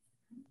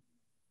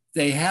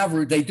they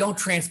don't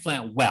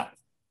transplant well.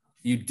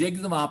 You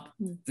dig them up,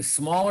 the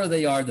smaller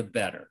they are, the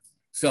better.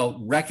 So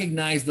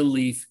recognize the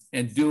leaf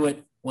and do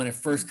it when it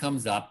first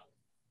comes up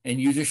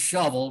and use a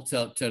shovel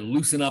to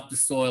loosen up the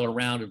soil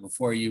around it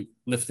before you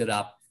lift it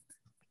up.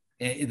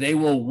 They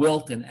will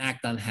wilt and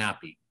act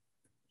unhappy,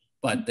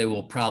 but they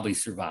will probably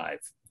survive.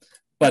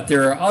 But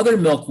there are other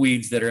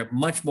milkweeds that are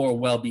much more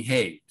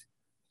well-behaved.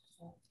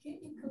 Can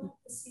you go up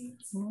the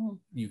seeds?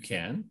 You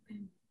can.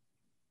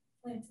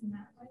 Plant them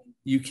that way.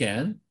 You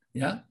can,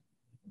 yeah.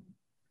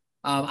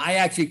 I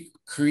actually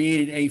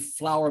created a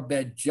flower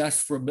bed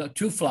just for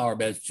 2 flower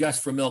beds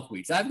just for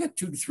milkweeds. I've got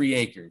 2 to 3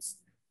 acres,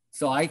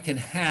 so I can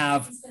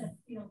have.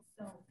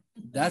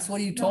 That's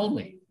what you told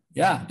me.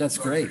 Yeah, that's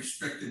great.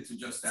 Restricted to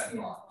just that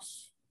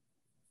box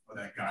or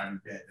that garden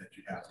bed that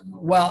you have.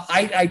 Well,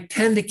 I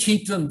tend to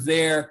keep them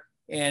there,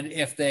 and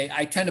if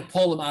I tend to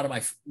pull them out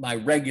of my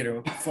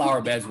regular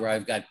flower beds where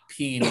I've got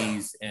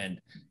peonies and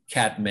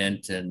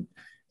catmint and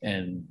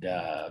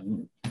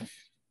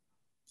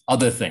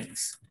other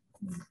things,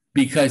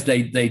 because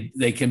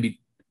they can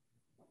be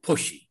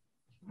pushy.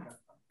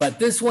 But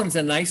this one's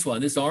a nice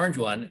one. This orange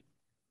one,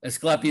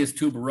 Asclepias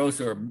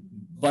tuberosa, or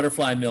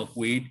butterfly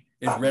milkweed,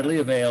 is readily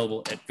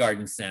available at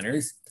garden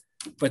centers.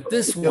 But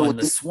this one,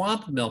 the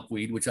swamp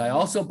milkweed, which I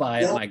also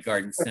buy at my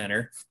garden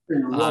center,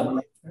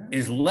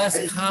 is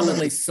less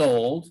commonly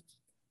sold,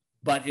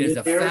 but is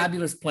a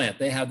fabulous plant.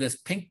 They have this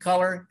pink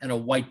color and a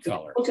white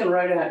color. Looking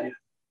right at you.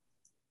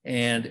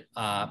 And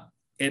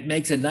it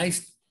makes a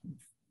nice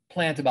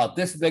plant about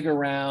this big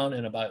around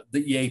and about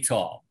yay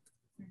tall.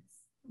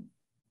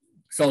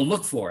 So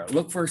look for it.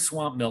 Look for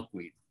swamp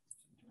milkweed.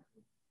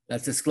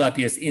 That's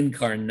Asclepias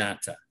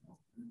incarnata.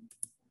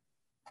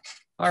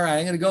 All right,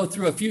 I'm going to go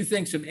through a few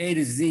things from A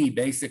to Z,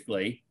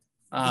 basically.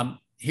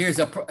 Here's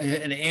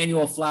an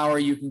annual flower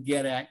you can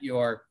get at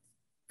your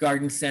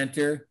garden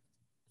center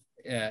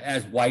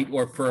as white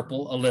or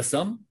purple,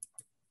 alyssum.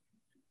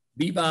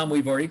 Bee balm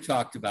we've already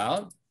talked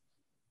about.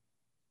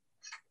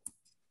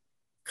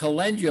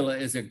 Calendula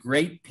is a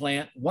great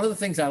plant. One of the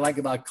things I like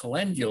about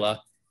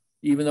calendula,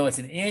 even though it's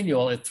an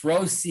annual, it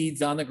throws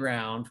seeds on the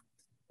ground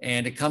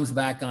and it comes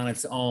back on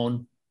its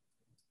own.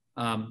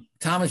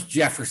 Thomas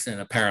Jefferson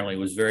apparently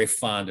was very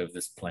fond of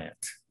this plant.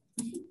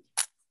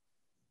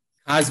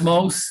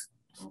 Cosmos.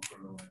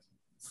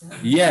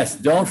 Yes,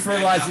 don't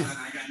fertilize it.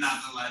 I got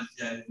nothing left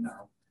yet,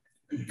 no.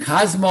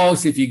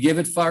 Cosmos, if you give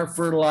it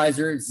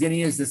fertilizer,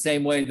 zinnia is the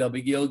same way.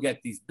 You'll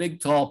get these big,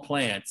 tall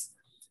plants,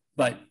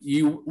 but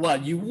you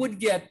would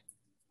get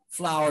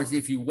flowers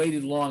if you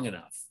waited long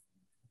enough.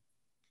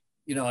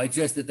 You know, it's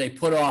just that they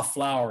put off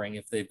flowering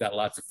if they've got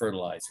lots of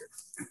fertilizer.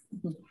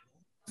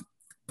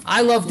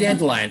 I love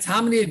dandelions.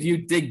 How many of you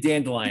dig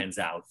dandelions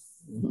out?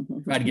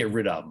 Try to get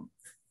rid of them.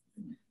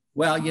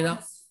 Well, you know,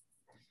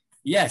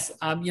 yes.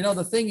 You know,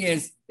 the thing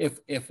is,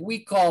 if we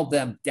called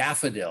them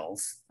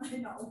daffodils,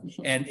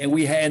 and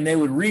they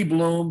would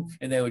rebloom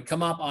and they would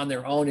come up on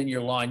their own in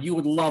your lawn, you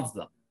would love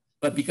them.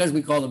 But because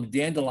we call them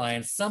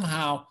dandelions,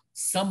 somehow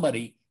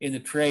somebody in the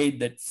trade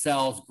that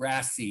sells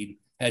grass seed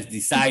has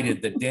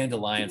decided that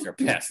dandelions are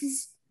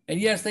pests. And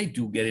yes, they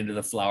do get into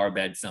the flower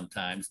bed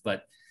sometimes,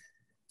 but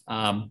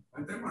I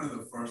think one of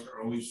the first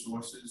early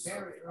sources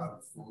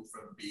of food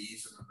for the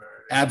bees and the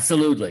birds.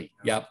 Absolutely.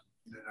 Yep.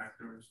 The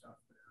nectar and stuff.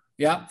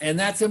 Yeah, and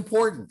that's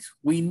important.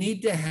 We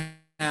need to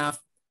have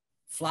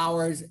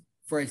flowers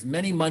for as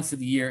many months of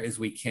the year as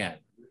we can.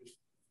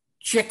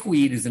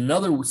 Chickweed is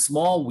another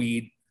small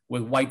weed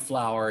with white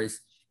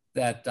flowers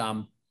that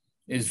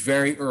is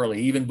very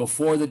early, even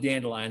before the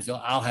dandelions.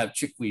 I'll have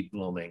chickweed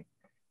blooming.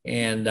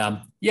 And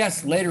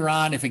yes, later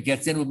on, if it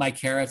gets in with my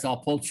carrots, I'll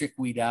pull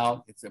chickweed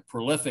out. It's a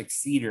prolific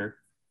seeder,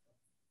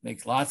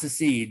 makes lots of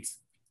seeds.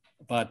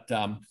 But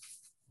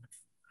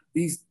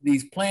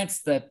these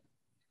plants that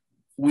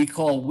we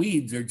call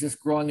weeds are just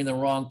growing in the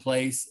wrong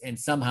place, and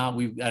somehow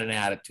we've got an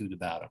attitude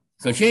about them.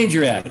 So change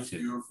your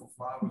attitude. Beautiful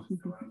flowers.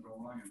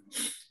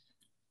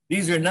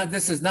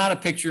 This is not a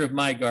picture of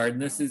my garden.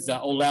 This is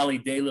O'Lally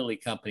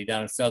Daylily Company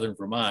down in southern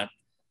Vermont.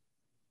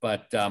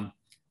 But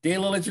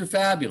daylilies are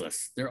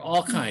fabulous. There are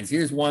all kinds.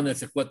 Here's one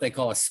that's what they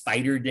call a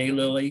spider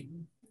daylily.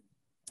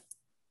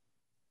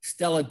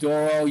 Stella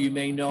d'Oro, you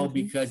may know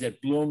because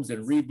it blooms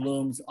and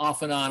reblooms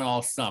off and on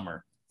all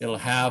summer. It'll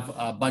have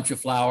a bunch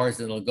of flowers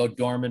and it'll go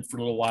dormant for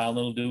a little while and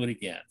it'll do it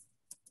again.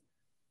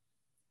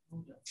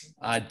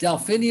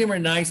 Delphinium are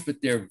nice, but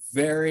they're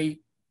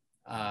very,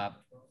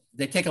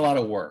 they take a lot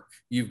of work.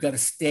 You've got to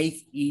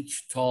stake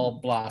each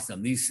tall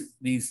blossom. This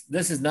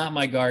is not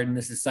my garden.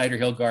 This is Cider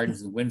Hill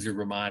Gardens in Windsor,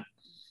 Vermont.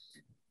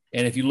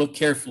 And if you look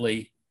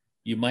carefully,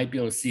 you might be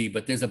able to see,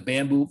 but there's a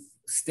bamboo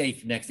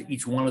stake next to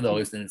each one of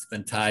those and it's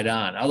been tied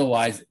on.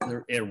 Otherwise,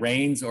 it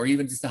rains or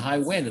even just a high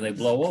wind and they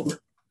blow over.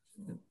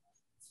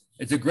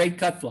 It's a great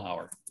cut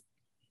flower.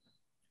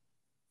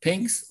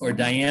 Pinks or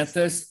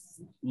dianthus,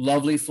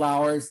 lovely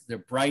flowers. They're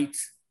bright,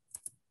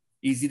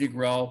 easy to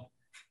grow.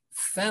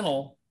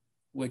 Fennel,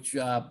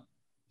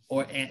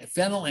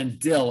 fennel and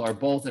dill are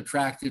both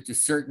attractive to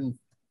certain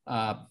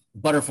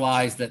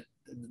butterflies that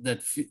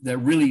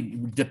really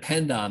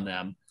depend on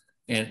them,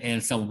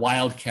 and some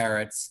wild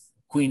carrots,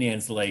 Queen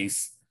Anne's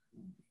lace.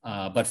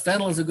 But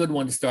fennel is a good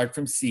one to start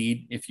from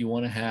seed if you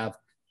want to have,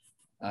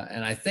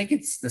 and I think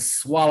it's the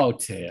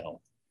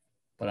swallowtail,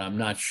 but I'm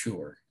not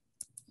sure.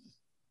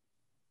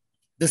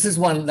 This is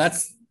one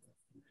that's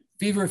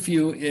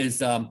feverfew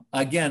is,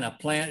 again, a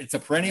plant. It's a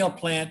perennial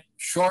plant,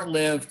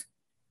 short-lived.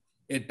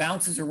 It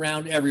bounces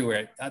around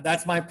everywhere.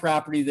 That's my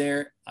property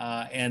there,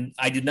 and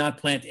I did not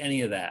plant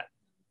any of that.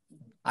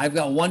 I've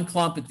got one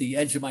clump at the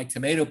edge of my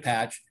tomato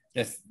patch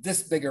that's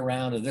this big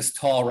around and this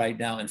tall right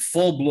now in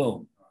full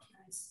bloom.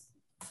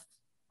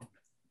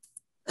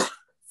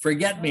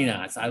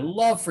 Forget-me-nots. I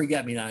love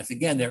forget-me-nots.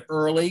 Again, they're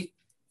early.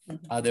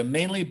 They're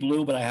mainly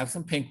blue, but I have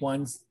some pink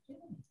ones.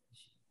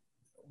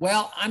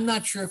 Well, I'm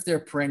not sure if they're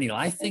perennial.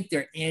 I think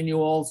they're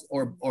annuals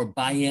or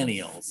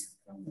biennials.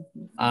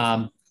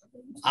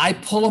 I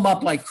pull them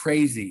up like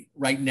crazy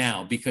right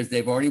now because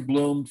they've already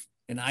bloomed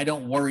and I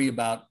don't worry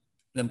about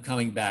them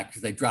coming back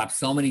because they drop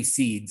so many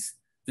seeds,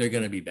 they're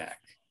going to be back.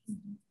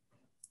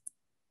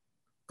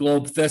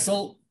 Globe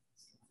thistle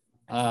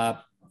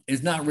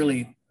is not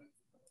really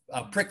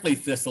a prickly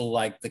thistle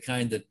like the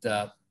kind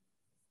that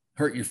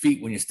hurt your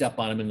feet when you step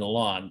on them in the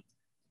lawn.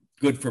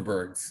 Good for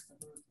birds.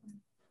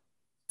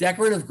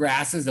 Decorative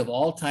grasses of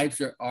all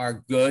types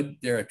are good.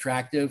 They're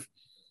attractive.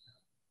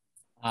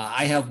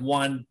 I have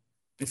one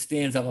that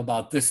stands up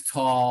about this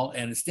tall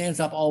and it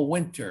stands up all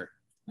winter.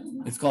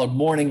 It's called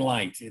Morning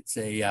Light. It's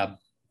a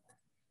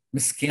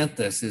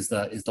miscanthus is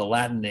the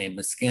Latin name,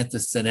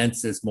 Miscanthus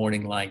sinensis,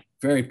 Morning Light.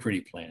 Very pretty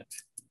plant.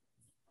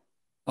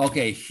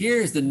 Okay,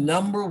 here's the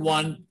number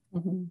one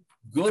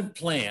good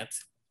plant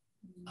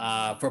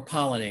for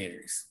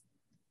pollinators.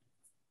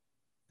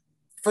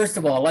 First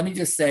of all, let me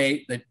just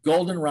say that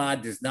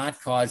goldenrod does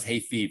not cause hay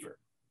fever.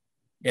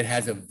 It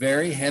has a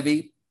very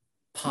heavy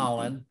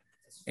pollen,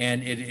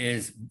 and it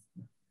is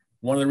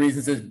one of the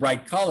reasons it's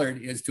bright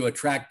colored is to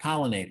attract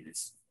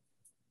pollinators.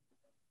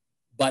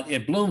 But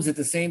it blooms at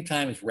the same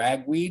time as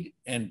ragweed,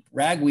 and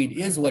ragweed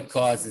is what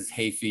causes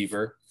hay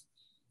fever.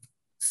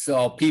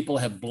 So people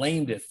have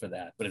blamed it for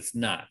that, but it's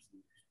not.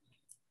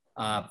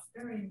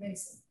 Very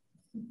invasive.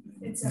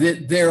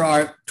 There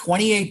are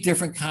 28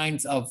 different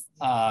kinds of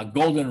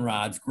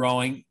goldenrods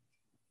growing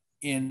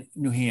in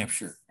New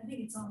Hampshire. I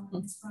think it's on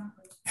its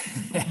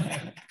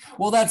property.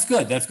 Well, that's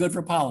good. That's good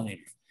for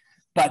pollinators.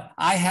 But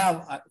I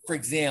have, for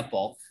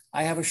example,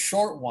 I have a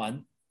short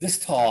one this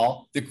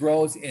tall that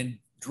grows in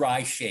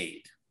dry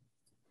shade.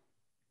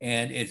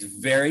 And it's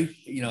very,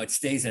 you know, it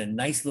stays in a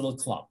nice little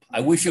clump. I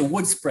wish it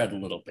would spread a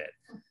little bit.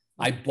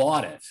 I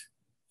bought it.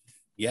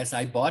 Yes,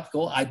 I buy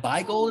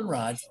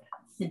goldenrods.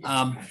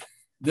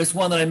 This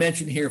one that I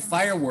mentioned here,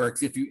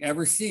 Fireworks, if you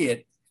ever see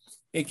it,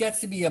 it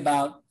gets to be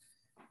about,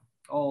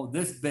 oh,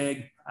 this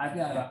big. I've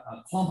got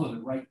a clump of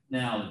it right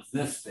now that's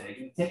this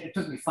big. It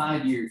took me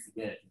 5 years to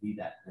get it to be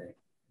that big.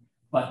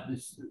 But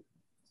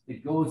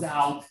it goes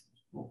out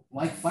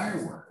like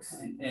fireworks.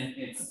 And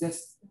it's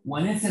just,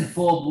 when it's in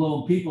full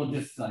bloom, people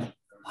just like,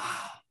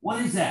 wow,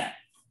 what is that?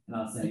 And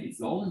I'll say, it's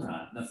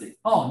goldenrod. And they'll say,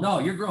 oh, no,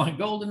 you're growing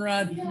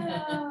goldenrod?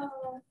 No.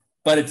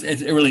 But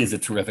it really is a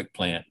terrific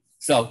plant.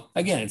 So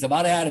again, it's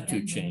about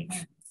attitude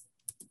change.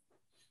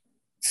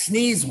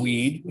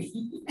 Sneezeweed,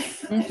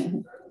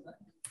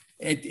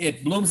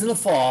 it blooms in the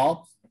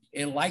fall.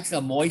 It likes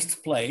a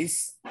moist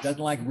place, doesn't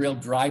like real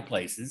dry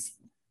places,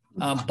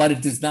 but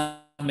it does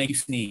not make you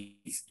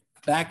sneeze.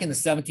 Back in the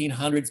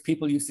 1700s,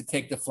 people used to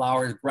take the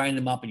flowers, grind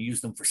them up and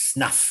use them for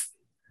snuff.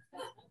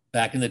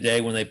 Back in the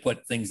day when they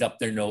put things up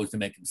their nose to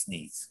make them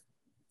sneeze.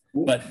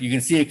 But you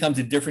can see it comes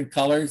in different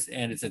colors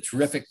and it's a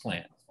terrific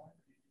plant.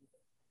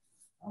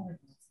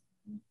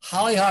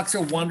 Hollyhocks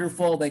are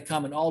wonderful. They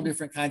come in all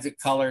different kinds of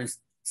colors.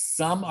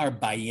 Some are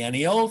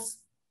biennials,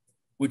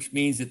 which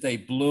means that they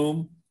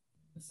bloom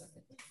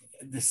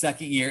the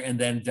second year and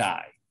then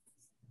die.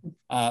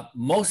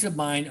 Most of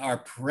mine are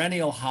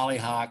perennial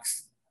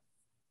hollyhocks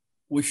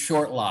with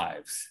short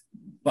lives,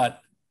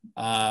 but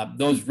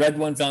those red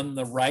ones on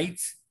the right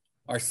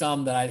are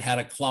some that I'd had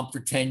a clump for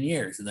 10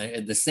 years and they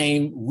had the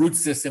same root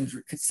systems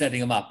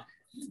setting them up.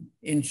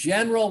 In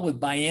general with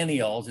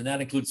biennials, and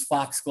that includes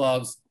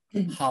foxgloves,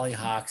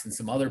 hollyhocks, and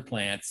some other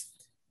plants,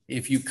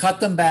 if you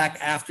cut them back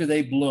after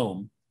they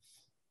bloom,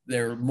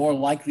 they're more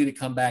likely to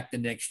come back the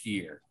next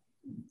year.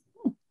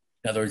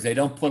 In other words, they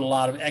don't put a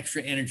lot of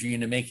extra energy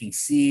into making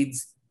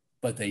seeds,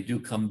 but they do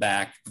come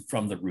back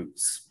from the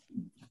roots.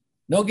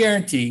 No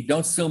guarantee.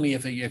 Don't sue me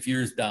if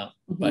yours don't,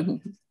 but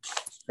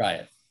try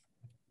it.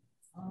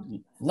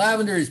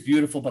 Lavender is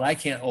beautiful, but I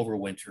can't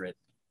overwinter it.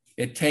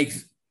 It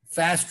takes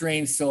fast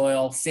drained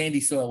soil, sandy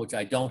soil, which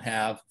I don't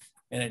have,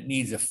 and it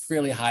needs a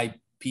fairly high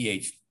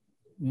pH,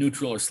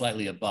 neutral or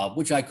slightly above,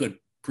 which I could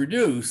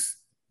produce,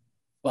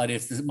 but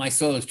my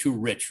soil is too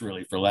rich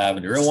really for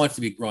lavender. It wants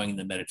to be growing in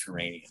the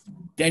Mediterranean.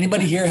 Did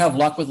anybody here have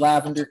luck with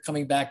lavender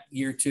coming back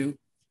year two?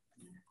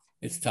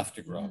 It's tough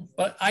to grow,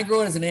 but I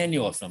grow it as an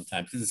annual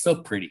sometimes because it's so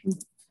pretty and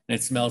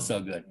it smells so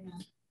good.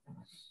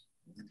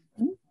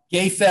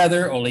 Gay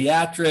feather,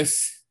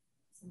 oleatris.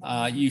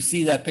 You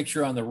see that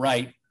picture on the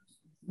right.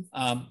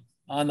 On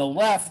the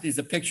left is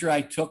a picture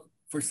I took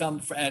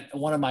at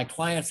one of my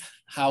clients'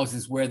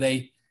 houses where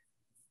they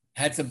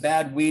had some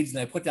bad weeds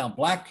and they put down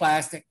black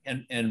plastic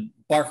and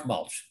bark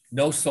mulch,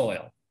 no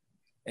soil.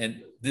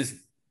 And this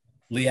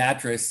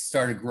oleatris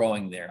started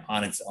growing there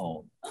on its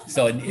own.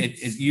 So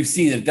you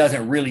see that it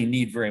doesn't really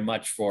need very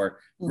much for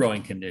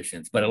growing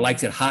conditions, but it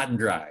likes it hot and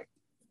dry.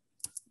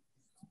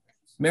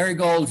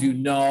 Marigolds, you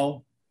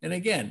know, and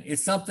again,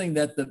 it's something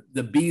that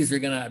the bees are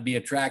gonna be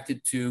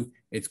attracted to.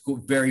 It's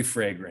very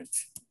fragrant.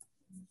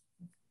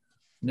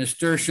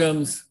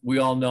 Nasturtiums, we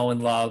all know and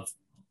love.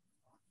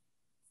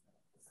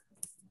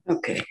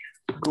 Okay,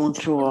 going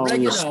through all this.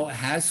 Oregano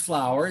has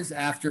flowers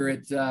after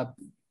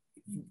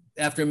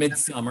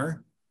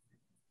midsummer,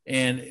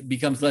 and it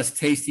becomes less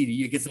tasty.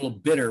 It gets a little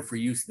bitter for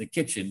use in the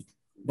kitchen,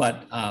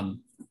 but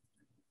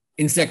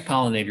insect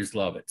pollinators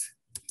love it.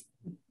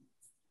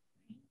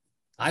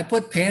 I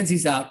put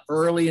pansies out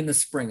early in the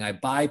spring. I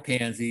buy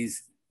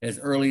pansies as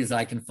early as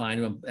I can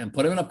find them and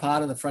put them in a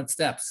pot on the front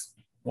steps.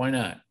 Why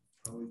not?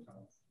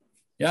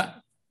 Yeah.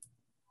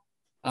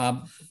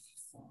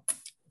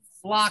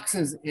 Phlox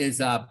is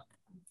a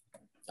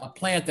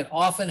plant that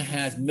often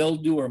has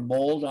mildew or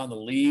mold on the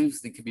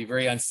leaves that can be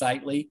very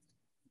unsightly,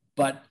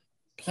 but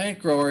plant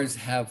growers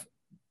have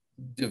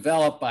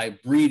developed by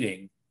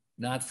breeding,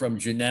 not from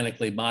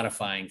genetically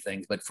modifying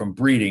things, but from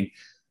breeding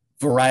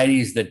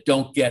varieties that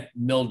don't get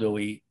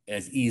mildewy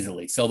as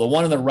easily. So the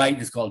one on the right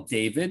is called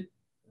David,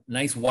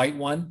 nice white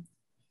one,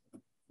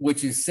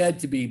 which is said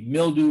to be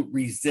mildew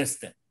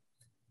resistant.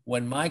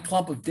 When my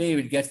clump of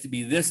David gets to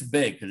be this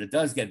big, because it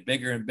does get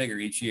bigger and bigger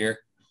each year,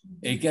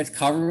 it gets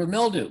covered with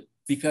mildew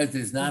because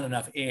there's not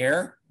enough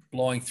air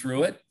blowing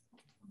through it.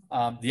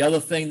 The other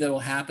thing that will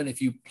happen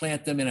if you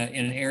plant them in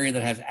an area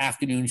that has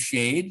afternoon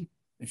shade,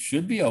 it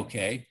should be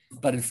okay,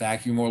 but in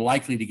fact, you're more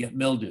likely to get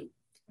mildew.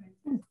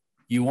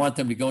 You want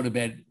them to go to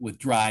bed with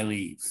dry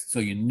leaves. So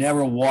you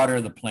never water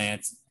the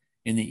plants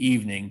in the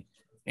evening.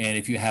 And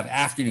if you have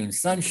afternoon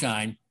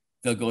sunshine,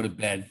 they'll go to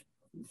bed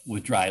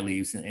with dry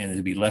leaves and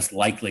it'll be less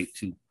likely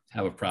to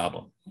have a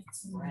problem. It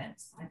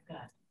spreads.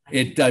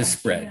 It does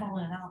spread.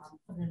 I'm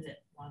putting it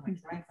on my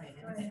dry plant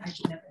and everything. I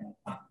never had a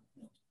problem.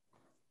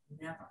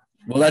 Never.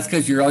 Well, that's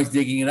because you're always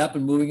digging it up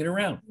and moving it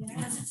around.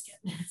 Yes,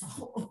 it's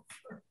all over.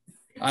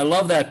 I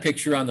love that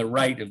picture on the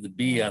right of the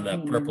bee on the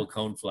purple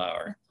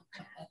coneflower.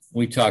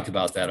 We talked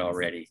about that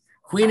already.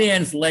 Queen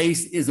Anne's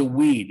lace is a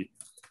weed.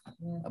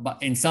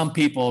 In some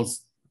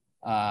people's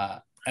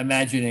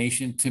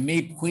imagination, to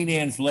me, Queen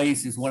Anne's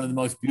lace is one of the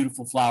most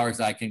beautiful flowers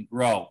I can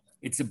grow.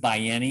 It's a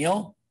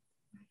biennial.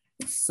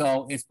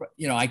 So it's,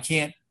 you know, I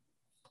can't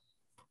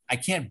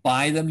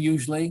buy them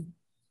usually.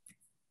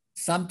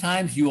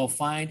 Sometimes you will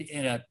find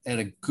at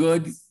a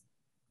good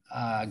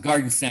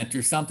garden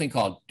center something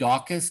called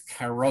Daucus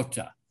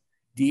carota,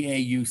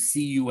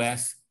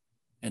 D-A-U-C-U-S,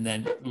 and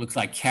then it looks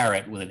like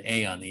carrot with an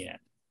A on the end.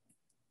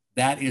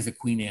 That is a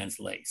Queen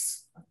Anne's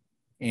lace.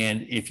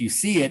 And if you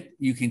see it,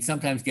 you can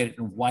sometimes get it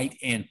in white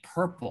and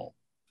purple.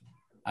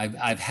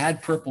 I've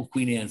had purple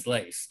Queen Anne's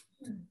lace,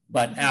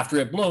 but after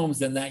it blooms,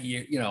 then that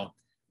year, you know,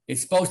 it's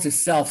supposed to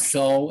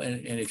self-sow.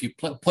 And if you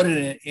put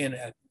it in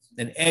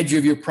an edge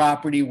of your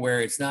property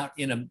where it's not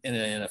in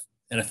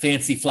a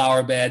fancy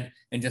flower bed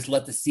and just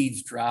let the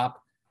seeds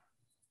drop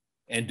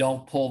and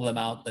don't pull them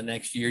out the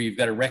next year, you've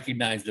got to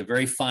recognize the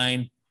very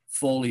fine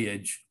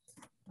foliage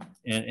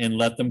and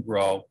let them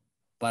grow.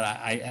 But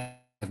I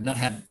have not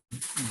had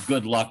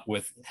good luck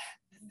with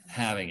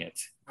having it.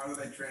 How do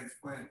they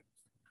transplant?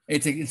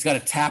 It's got a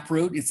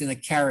taproot. It's in the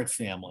carrot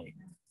family.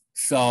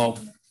 So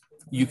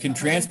you can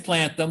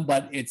transplant them,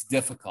 but it's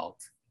difficult.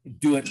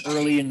 Do it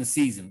early in the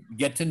season.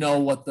 Get to know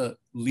what the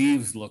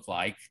leaves look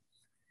like.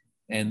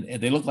 And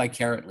they look like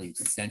carrot leaves,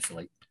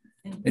 essentially.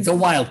 It's a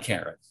wild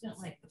carrot. It's not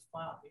like the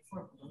flower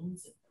before it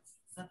blooms.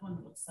 That one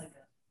looks like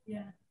a,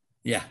 Yeah.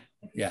 Yeah,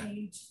 Like a yeah.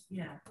 cage,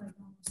 yeah, like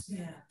almost,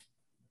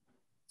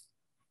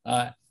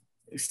 yeah.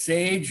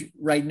 Sage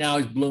right now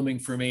is blooming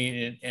for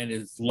me and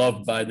is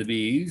loved by the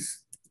bees.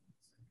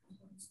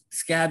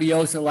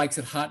 Scabiosa likes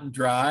it hot and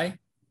dry.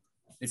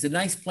 It's a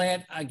nice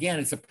plant. Again,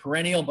 it's a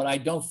perennial, but I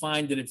don't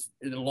find that it's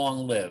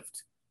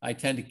long-lived. I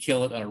tend to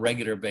kill it on a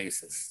regular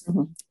basis.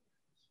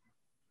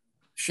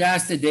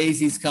 Shasta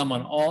daisies come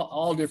on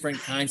all different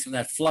kinds, from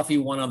that fluffy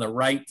one on the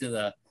right to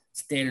the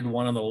standard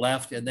one on the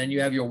left. And then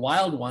you have your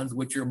wild ones,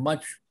 which are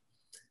much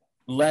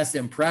less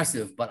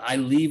impressive, but I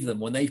leave them.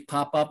 When they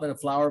pop up in a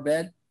flower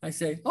bed, I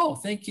say, oh,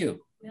 thank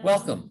you. Yeah.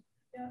 Welcome.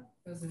 Yeah.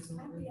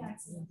 Happy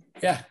accident.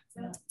 Yeah.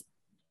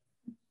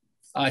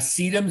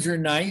 Sedums are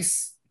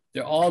nice.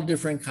 They're all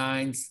different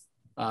kinds.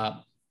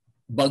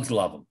 Bugs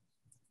love them.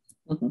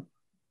 Mhm.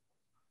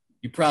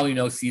 You probably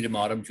know sedum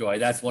autumn joy.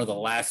 That's one of the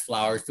last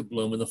flowers to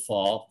bloom in the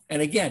fall.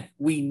 And again,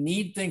 we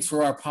need things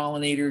for our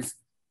pollinators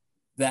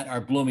that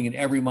are blooming in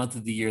every month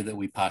of the year that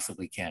we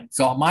possibly can.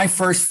 So my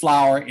first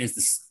flower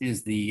is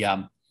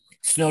the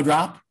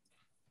snowdrop.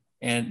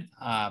 And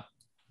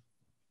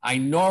I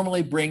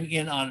normally bring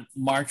in on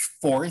March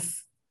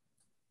 4th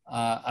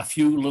a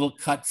few little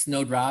cut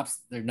snowdrops.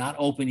 They're not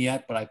open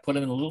yet, but I put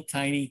them in a little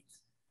tiny,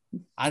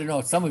 I don't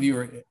know, some of you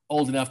are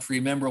old enough to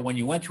remember when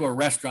you went to a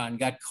restaurant and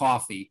got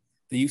coffee,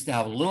 they used to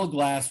have a little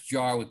glass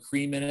jar with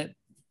cream in it.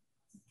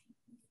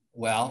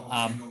 Well,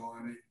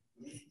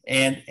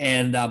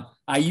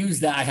 I use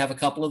that. I have a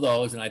couple of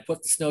those, and I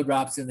put the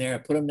snowdrops in there. I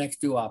put them next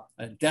to a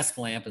desk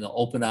lamp, and they'll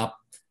open up.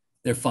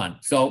 They're fun.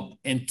 So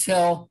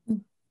until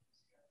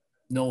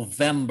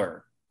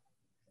November,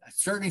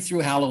 certainly through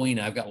Halloween,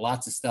 I've got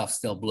lots of stuff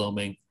still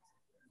blooming.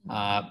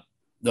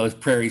 Those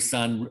prairie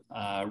sun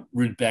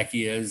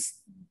rudbeckias.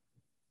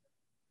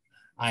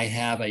 I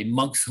have a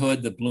monk's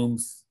hood that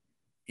blooms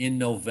in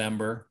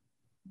November,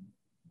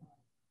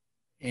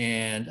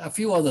 and a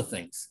few other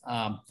things.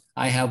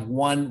 I have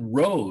one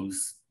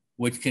rose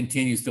which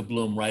continues to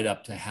bloom right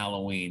up to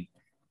Halloween,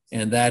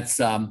 and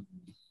that's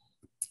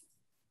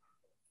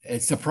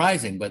it's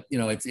surprising, but you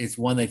know, it's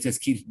one that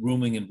just keeps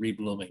blooming and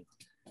reblooming.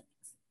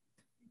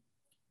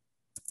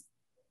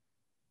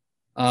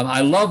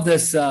 I love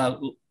this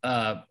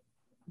Verbena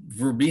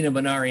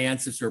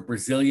bonariensis, or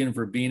Brazilian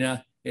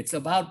verbena. It's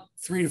about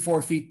 3 to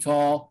 4 feet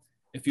tall.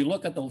 If you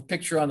look at the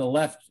picture on the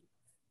left,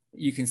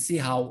 you can see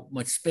how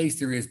much space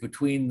there is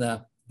between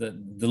the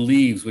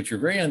leaves, which are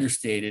very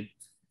understated.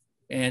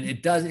 And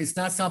it's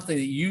not something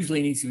that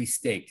usually needs to be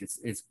staked.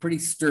 It's pretty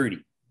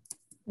sturdy.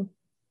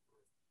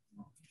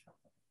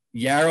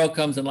 Yarrow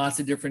comes in lots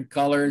of different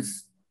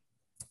colors.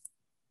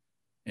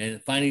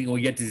 And finally,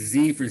 we get to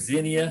Z for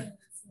zinnia.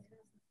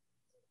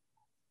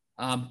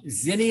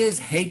 Zinnias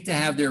hate to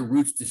have their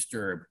roots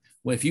disturbed.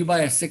 Well, if you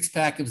buy a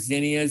 6-pack of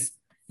zinnias,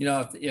 you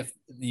know, if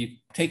you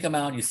take them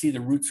out and you see the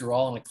roots are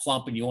all in a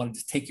clump and you want to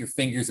just take your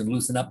fingers and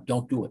loosen up,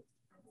 don't do it.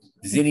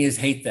 Zinnias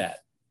hate that.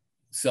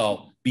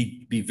 So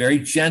be very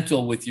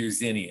gentle with your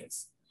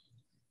zinnias.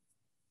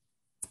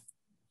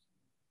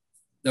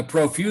 The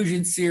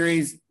Profusion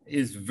series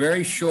is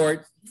very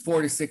short,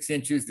 4 to 6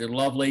 inches. They're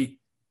lovely.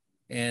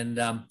 And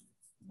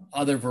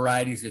other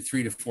varieties are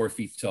 3 to 4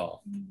 feet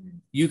tall.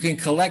 You can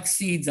collect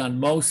seeds on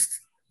most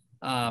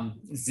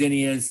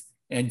zinnias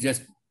and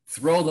just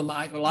throw them.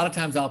 A lot of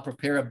times I'll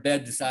prepare a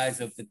bed the size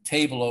of the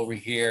table over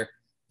here,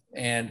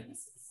 and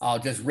I'll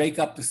just rake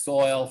up the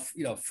soil,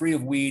 you know, free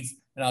of weeds,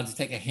 and I'll just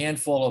take a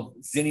handful of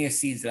zinnia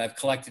seeds that I've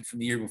collected from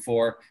the year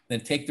before, then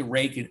take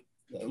the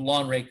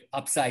lawn rake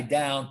upside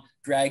down,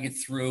 drag it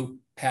through,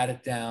 pat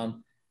it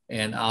down,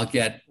 and I'll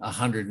get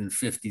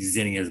 150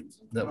 zinnias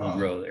that will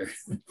grow there.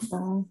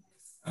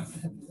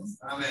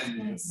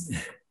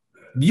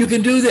 You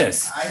can do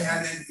this. I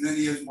had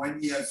zinnias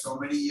one year, so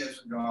many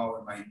years ago,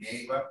 and my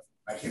neighbor,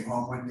 I came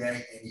home one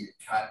day and he had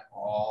cut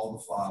all the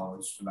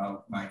flowers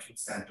without my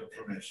consent or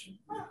permission.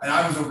 And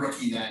I was a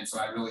rookie then, so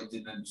I really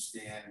didn't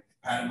understand.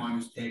 Had him on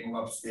his table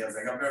upstairs.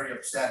 I got very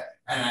upset.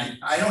 And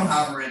I don't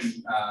harbor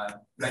any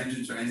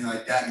vengeance or anything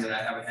like that yet.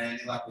 I haven't had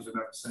any luck with him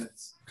ever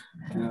since.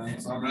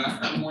 So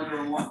I'm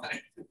wondering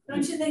why.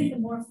 Don't you think the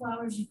more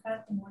flowers you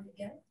cut, the more you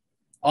get?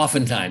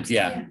 Oftentimes,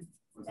 yeah.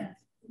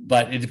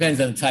 But it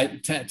depends on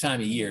the time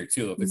of year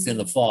too. If it's in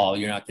the fall,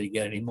 you're not going to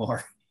get any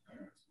more.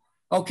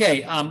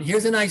 Okay,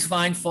 here's a nice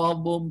vine, fall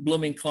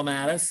blooming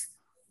clematis.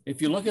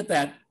 If you look at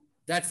that,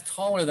 that's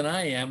taller than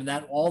I am, and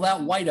that all that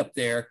white up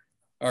there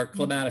are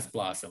clematis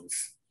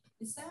blossoms.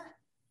 Is that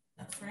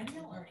a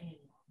perennial or annual?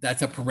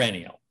 That's a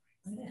perennial.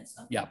 It is.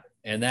 Okay. Yep,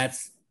 and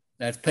that's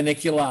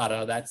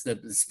paniculata. That's the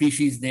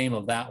species name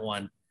of that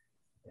one.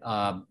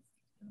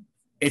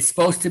 It's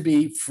supposed to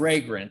be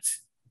fragrant,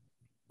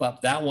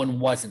 but that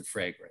one wasn't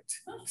fragrant.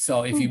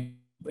 So if you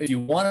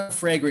want a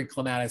fragrant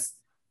clematis,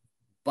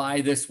 buy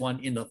this one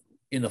in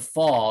the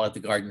fall at the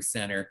garden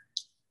center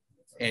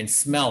and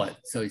smell it,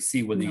 so you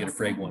see whether you get a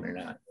fragrant one or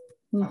not.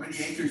 How many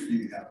acres do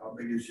you have? How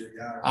big is your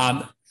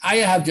yard? I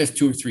have just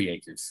 2 or 3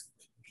 acres.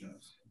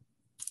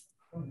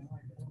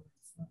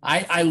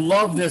 I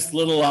love this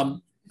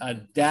little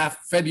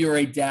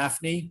February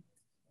Daphne.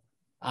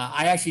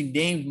 I actually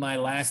named my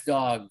last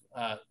dog,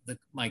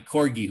 my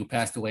corgi who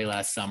passed away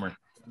last summer,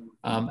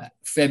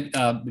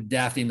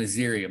 Daphne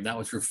Miserium. That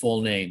was her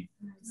full name.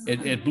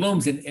 It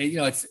blooms in, you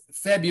know, it's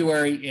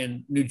February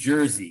in New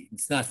Jersey.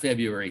 It's not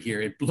February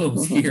here. It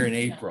blooms here in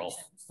April.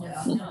 You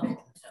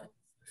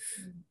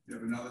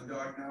have another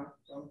dog now?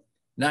 So?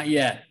 Not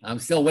yet. I'm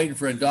still waiting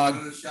for a dog.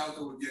 Another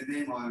shelter with your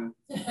name on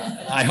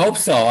it. I hope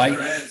so.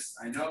 There is.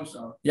 I know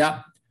so.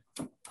 Yeah.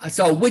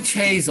 So witch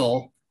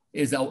hazel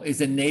is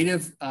a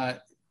native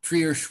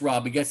tree or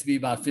shrub. It gets to be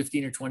about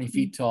 15 or 20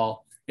 feet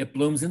tall. It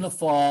blooms in the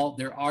fall.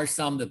 There are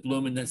some that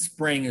bloom in the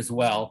spring as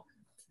well.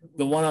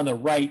 The one on the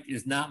right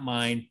is not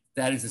mine.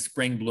 That is a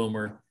spring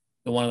bloomer.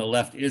 The one on the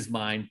left is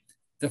mine.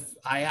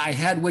 I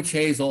had witch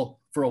hazel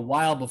for a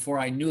while before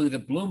I knew that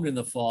it bloomed in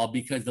the fall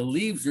because the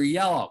leaves are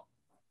yellow.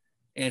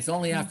 And it's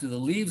only after the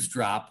leaves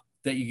drop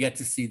that you get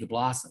to see the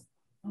blossom.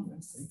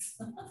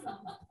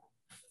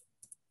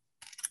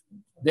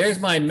 There's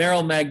my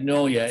Merrill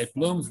Magnolia. It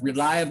blooms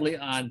reliably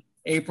on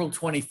April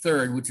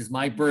 23rd, which is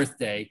my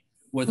birthday,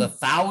 with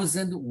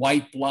 1,000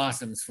 white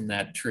blossoms from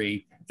that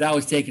tree. That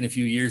was taken a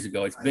few years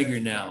ago. It's bigger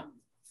now.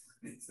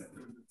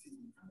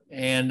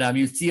 And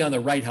you see on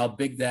the right how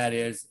big that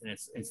is. And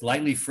it's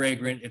lightly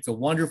fragrant. It's a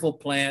wonderful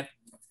plant.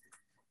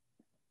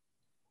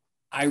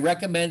 I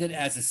recommend it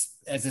as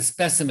a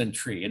specimen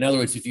tree. In other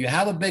words, if you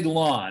have a big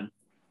lawn,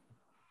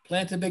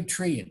 plant a big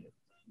tree in it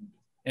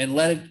and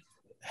let it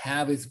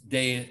have its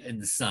day in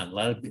the sun,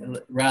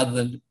 rather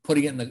than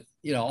putting it in the,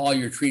 you know, all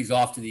your trees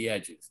off to the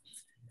edges.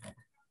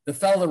 The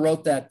fellow that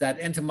wrote that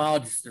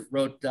entomologist that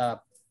wrote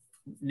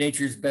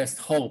Nature's Best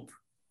Hope,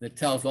 that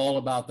tells all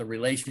about the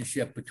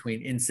relationship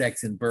between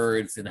insects and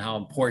birds and how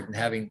important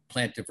having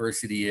plant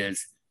diversity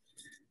is.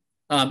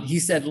 He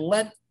said,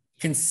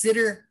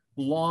 consider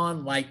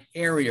lawn like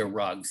area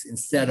rugs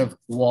instead of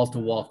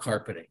wall-to-wall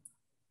carpeting.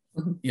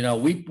 You know,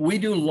 we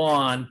do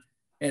lawn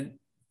and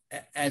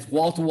as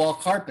wall-to-wall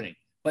carpeting,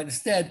 but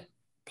instead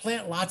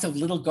plant lots of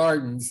little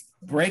gardens,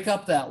 break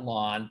up that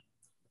lawn,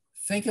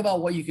 think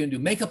about what you can do,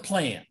 make a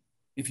plan.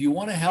 If you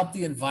want to help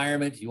the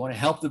environment, you want to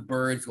help the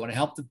birds, you want to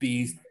help the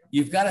bees,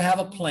 you've got to have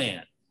a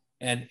plan.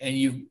 And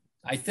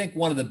I think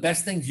one of the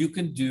best things you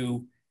can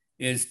do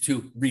is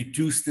to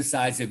reduce the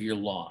size of your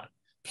lawn.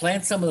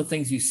 Plant some of the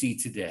things you see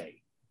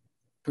today,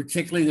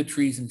 particularly the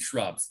trees and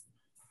shrubs.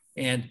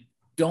 And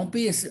don't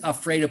be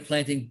afraid of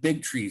planting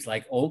big trees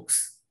like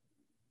oaks.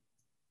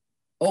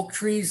 Oak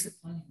trees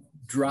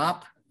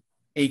drop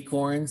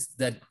acorns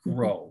that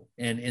grow.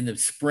 And in the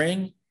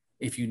spring,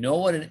 if you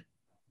know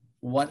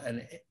what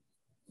an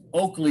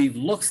oak leaf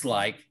looks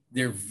like,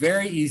 they're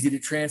very easy to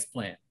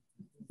transplant.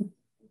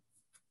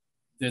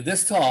 They're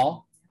this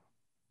tall,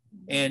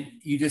 and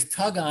you just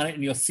tug on it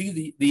and you'll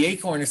see the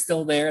acorn is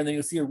still there, and then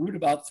you'll see a root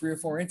about 3 or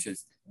 4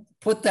 inches.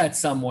 Put that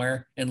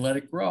somewhere and let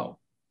it grow.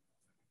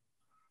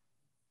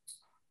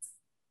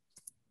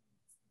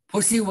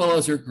 Pussy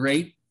willows are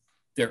great.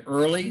 They're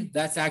early.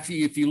 That's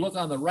actually, if you look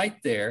on the right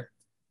there,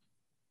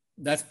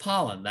 that's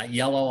pollen, that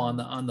yellow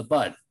on the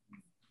bud.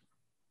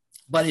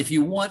 But if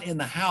you want in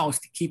the house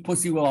to keep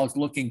pussy willows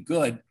looking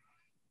good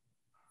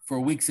for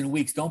weeks and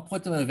weeks, don't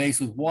put them in a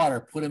vase with water,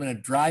 put them in a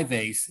dry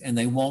vase, and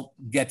they won't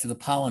get to the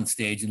pollen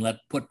stage and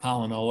put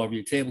pollen all over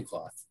your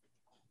tablecloth.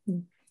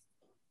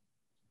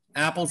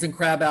 Apples and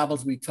crab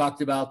apples we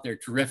talked about, they're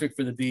terrific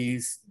for the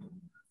bees.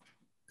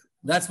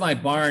 That's my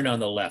barn on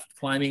the left,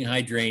 climbing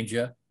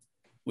hydrangea,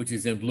 which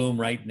is in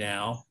bloom right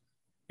now.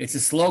 It's a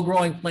slow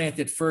growing plant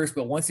at first,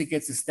 but once it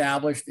gets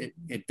established,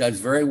 it does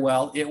very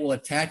well. It will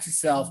attach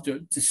itself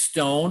to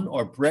stone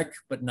or brick,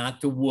 but not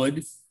to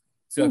wood.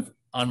 So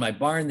on my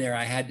barn there,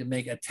 I had to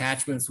make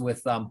attachments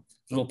with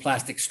little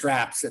plastic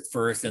straps at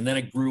first, and then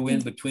it grew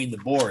in between the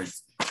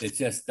boards. It's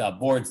just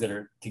boards that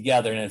are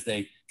together, and as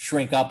they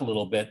shrink up a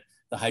little bit,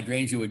 the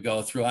hydrangea would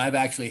go through. I've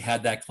actually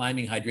had that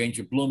climbing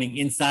hydrangea blooming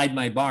inside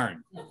my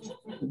barn. Why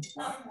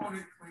won't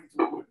it cling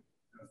to wood,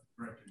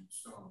 brick and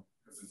stone?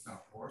 Because it's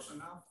not porous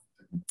enough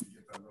to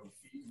get that little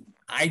feed?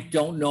 I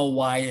don't know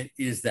why it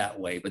is that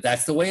way, but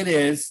that's the way it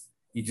is.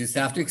 You just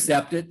have to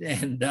accept it.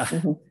 And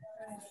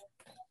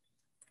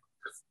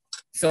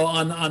so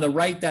on the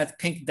right, that's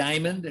pink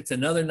diamond. It's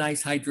another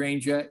nice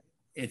hydrangea.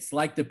 It's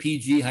like the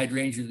PG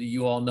hydrangea that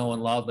you all know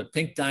and love, but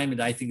pink diamond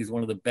I think is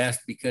one of the best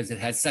because it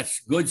has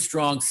such good,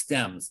 strong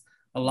stems.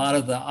 A lot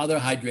of the other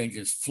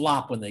hydrangeas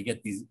flop when they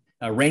get these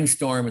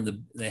rainstorm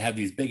and they have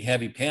these big,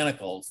 heavy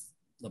panicles.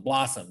 The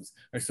blossoms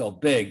are so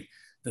big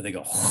that they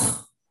go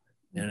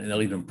and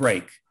they'll even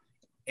break.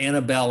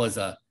 Annabelle is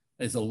a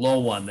low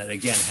one that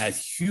again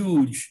has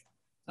huge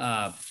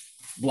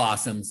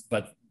blossoms,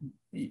 but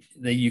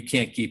you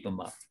can't keep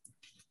them up.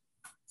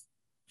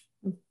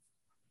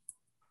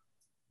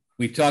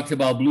 We talked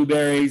about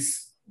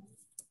blueberries.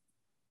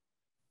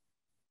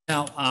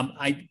 Now,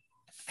 I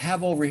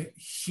have over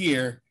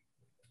here,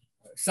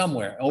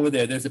 somewhere over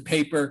there, there's a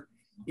paper.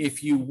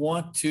 If you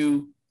want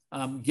to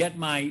get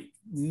my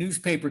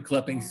newspaper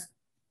clippings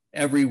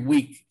every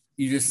week,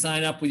 you just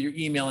sign up with your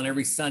email, and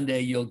every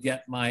Sunday you'll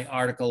get my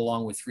article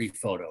along with 3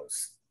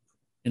 photos.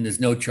 And there's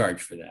no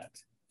charge for that.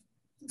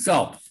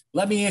 So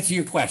let me answer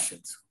your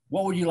questions.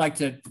 What would you like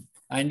to,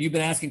 and you've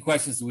been asking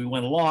questions as we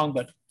went along,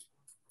 but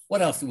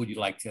what else would you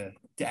like to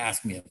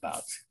ask me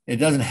about? It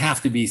doesn't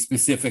have to be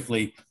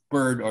specifically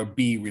bird or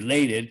bee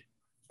related,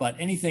 but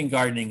anything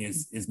gardening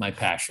is my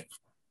passion.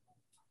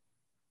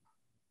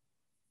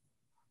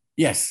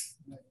 Yes.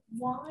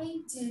 Why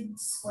did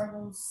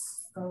squirrels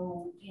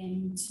go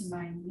into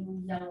my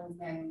new yellow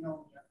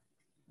magnolia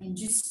and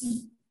just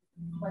eat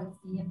like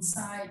the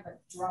inside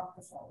but drop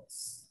the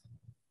flowers?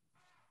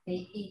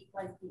 They ate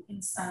like the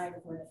inside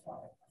of where the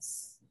flower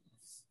was.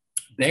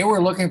 They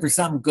were looking for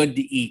something good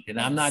to eat, and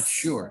I'm not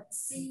sure.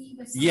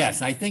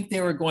 Yes, I think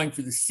they were going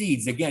for the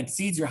seeds. Again,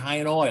 seeds are high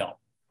in oil.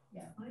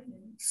 Yeah.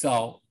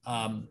 So,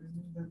 and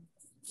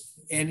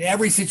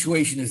every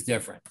situation is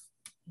different.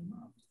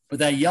 But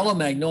that yellow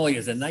magnolia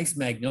is a nice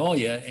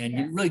magnolia, and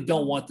you really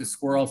don't want the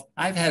squirrels.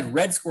 I've had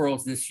red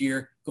squirrels this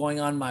year going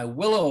on my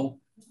willow,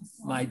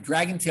 my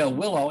dragon-tail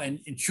willow,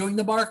 and chewing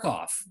the bark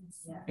off.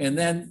 And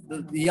then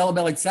the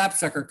yellow-bellied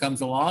sapsucker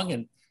comes along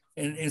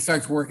and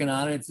starts working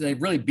on it. They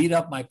really beat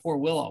up my poor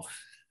willow.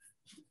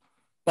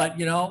 But,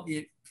 you know,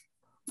 it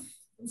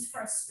was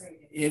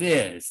frustrating. It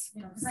is.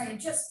 You know, because I had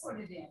just put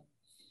it in.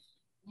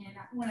 And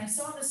when I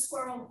saw the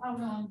squirrel out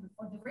on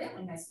the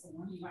railing, I said,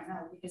 let me run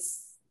out,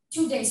 because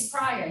 2 days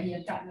prior, he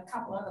had gotten a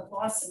couple other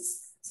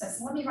blossoms. So I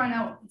said, let me run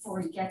out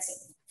before he gets it.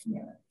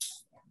 Yeah.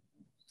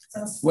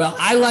 So, well,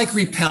 I like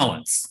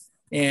repellents.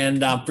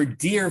 And for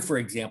deer, for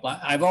example,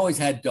 I've always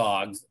had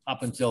dogs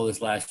up until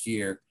this last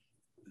year.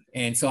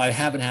 And so I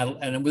haven't had,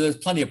 and there's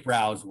plenty of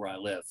browse where I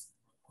live.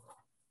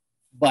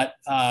 But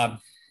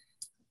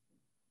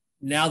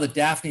now that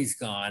Daphne's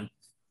gone,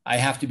 I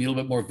have to be a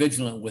little bit more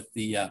vigilant with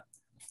the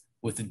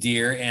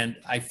deer. And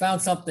I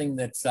found something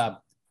that's,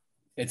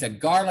 it's a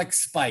garlic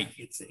spike.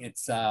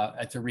 It's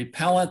a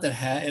repellent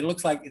that it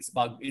looks like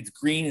it's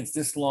green, it's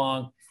this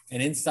long,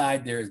 and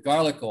inside there's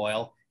garlic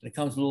oil, and it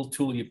comes with a little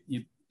tool.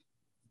 You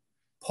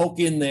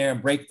poke in there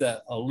and break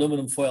the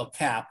aluminum foil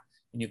cap,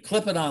 and you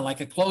clip it on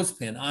like a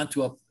clothespin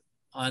onto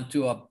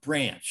a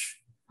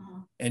branch,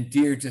 and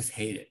deer just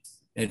hate it.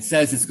 And it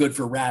says it's good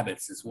for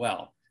rabbits as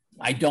well.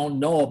 I don't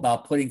know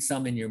about putting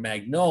some in your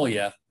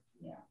magnolia,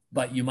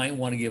 but you might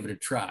want to give it a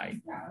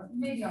try. Yeah,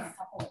 maybe on a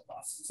couple of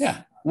blossoms.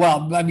 Yeah,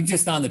 well, I mean,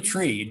 just on the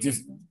tree,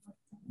 just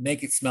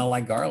make it smell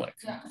like garlic.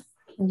 Yeah.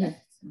 Yeah.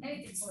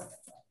 Anything's worth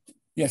it.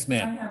 Yes,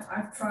 ma'am.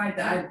 I've tried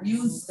that. I've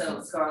used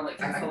those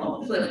garlic, I call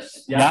them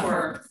clips, Yeah.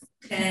 for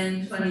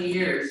 10, 20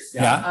 years.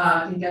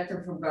 Yeah. You can get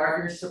them from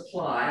Gardener's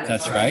Supply.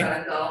 That's They're right.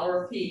 about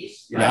 $1 a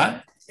piece.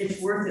 Yeah.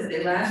 it's worth it.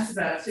 They last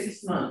about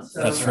 6 months,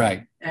 so. That's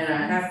right. And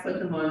I have put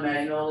them on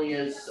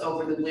magnolias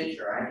over the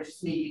winter. I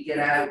just need to get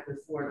out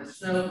before the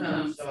snow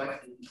comes so I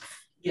can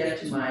get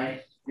to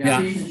my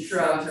trees and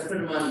shrubs. I put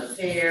them on the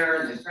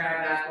pear and the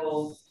crab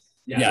apples.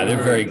 Yeah,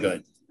 they're very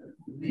good.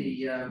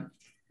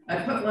 I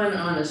put one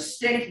on a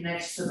stick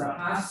next to the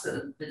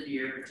hosta the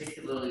deer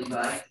particularly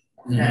like.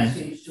 That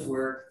seems to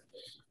work.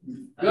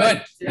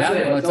 Good. Yeah,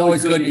 well, it's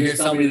always good to hear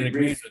somebody that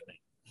agrees with me.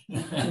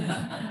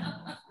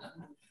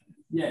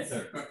 Yes,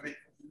 sir. The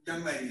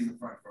young lady in the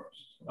front first.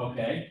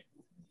 Okay.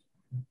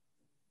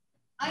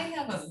 I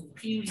have a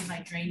peewee in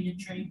my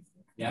drainage tree.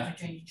 Yeah. My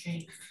drainage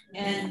tree.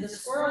 And the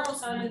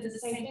squirrels kind of did the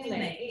same thing.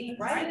 They ate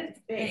right at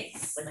the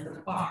base, like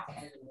the bark.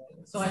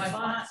 So I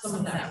bought some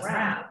of that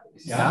wrap.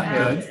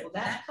 Yeah, good. Will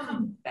that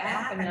come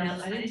back? And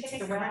I didn't take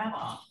the wrap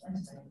off.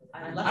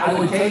 I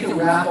would take the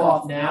wrap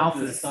off now for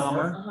the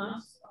summer.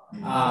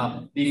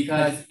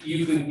 Because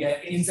you can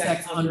get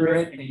insects under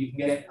it and you can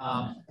get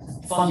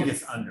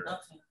fungus under it.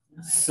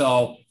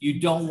 So you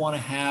don't want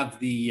to have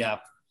the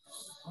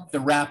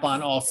wrap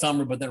on all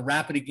summer, but then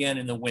wrap it again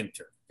in the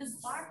winter. Does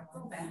bark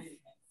go back?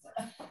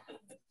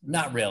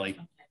 Not really.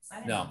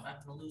 No. I'm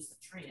gonna lose the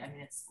tree. I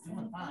mean, it's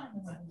doing fine.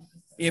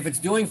 If it's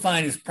doing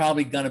fine, it's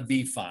probably going to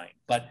be fine,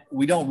 but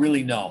we don't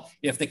really know.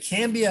 If the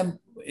cambium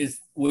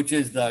which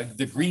is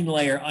the green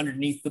layer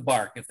underneath the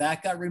bark, if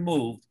that got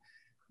removed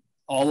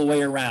all the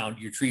way around,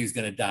 your tree is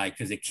going to die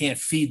because it can't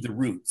feed the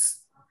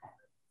roots.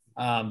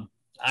 I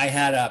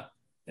had an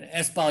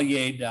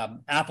espaliered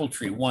apple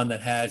tree, one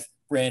that has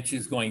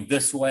branches going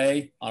this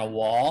way on a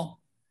wall,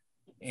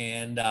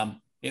 and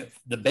if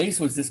the base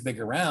was this big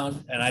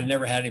around, and I've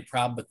never had any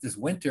problem, but this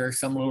winter,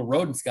 some little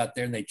rodents got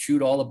there and they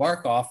chewed all the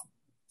bark off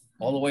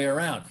all the way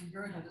around.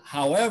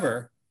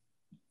 However,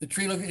 the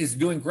tree is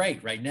doing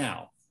great right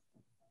now.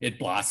 It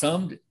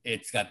blossomed,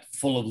 it's got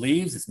full of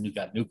leaves, it's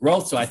got new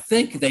growth. So I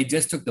think they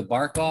just took the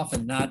bark off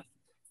and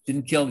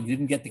didn't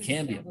get the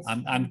cambium.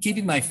 I'm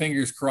keeping my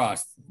fingers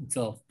crossed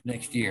until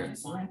next year.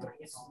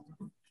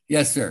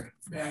 Yes, sir.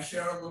 May I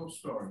share a little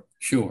story?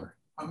 Sure.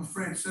 I'm a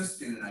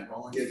Franciscan and I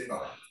volunteered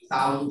about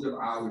thousands of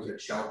hours at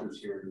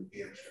shelters here in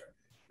New Hampshire.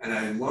 And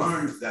I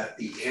learned that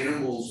the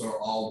animals are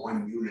all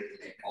one unit and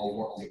they all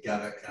work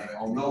together and they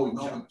all know each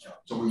other.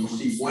 So when you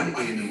see one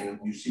animal,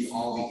 you see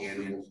all the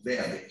animals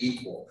there, they're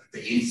equal,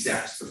 the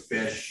insects, the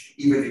fish,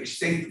 even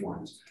extinct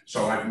ones.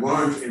 So I've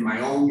learned in my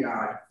own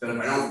yard that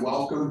if I don't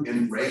welcome,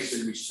 embrace,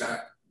 and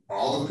respect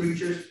all the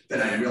creatures,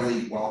 then I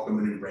really welcome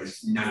and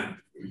embrace none of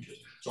the creatures.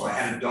 So I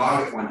had a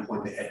dog at one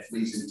point that had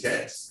fleas and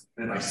ticks.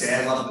 And if I say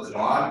I love the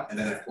dog and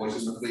then I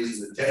poison the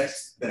fleas and the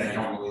ticks, then I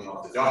don't really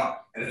love the dog.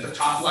 And it's a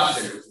tough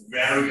lesson. It was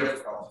very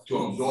difficult to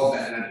absorb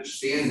that and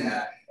understand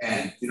that.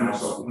 And,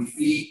 so we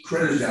feed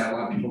critters that a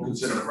lot of people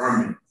consider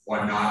vermin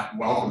or not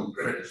welcome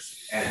critters.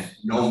 And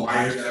no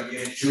wires that are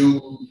getting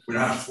chewed. We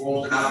don't have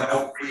squirrels in our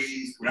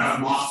belfries. We don't have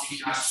moths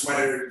eating our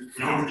sweaters.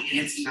 We don't have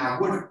ants eating our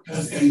wood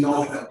because they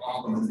know that they're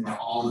welcome and they're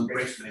all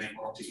embraced and they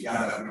work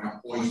together. We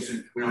don't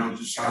poison. We don't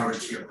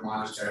discourage here at the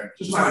monastery.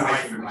 Just my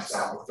wife and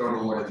myself, we're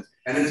thrown away.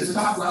 And it's a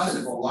tough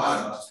lesson for a lot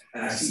of us.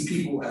 And I see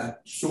people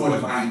at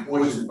stores buying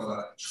poison for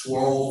the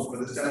squirrels,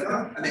 for the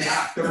stuff, and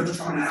they're just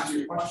trying to ask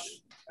you a question.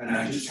 And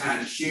I just kind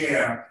of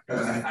share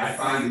because I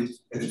find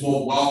it's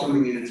more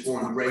welcoming and it's more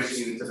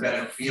embracing and it's a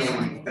better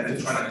feeling than to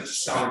try to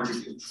discourage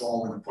and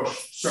control and push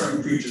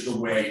certain creatures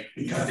away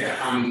because they're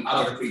harming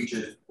other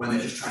creatures when they're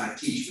just trying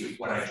to teach me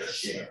what I just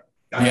shared.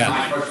 That's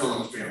my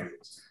personal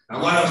experience. And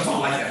a lot of us don't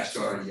like that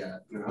story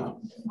yet,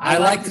 I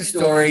like the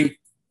story,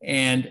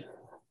 and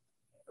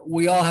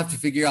we all have to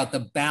figure out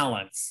the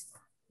balance.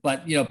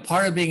 But,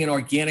 part of being an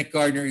organic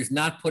gardener is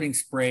not putting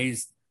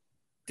sprays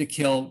to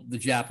kill the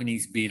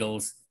Japanese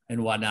beetles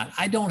and whatnot.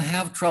 I don't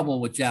have trouble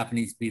with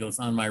Japanese beetles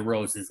on my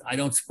roses. I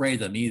don't spray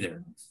them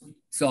either.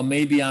 So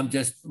maybe I'm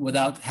just,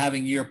 without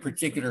having your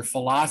particular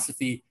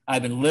philosophy,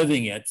 I've been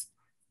living it.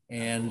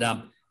 And,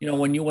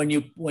 when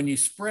you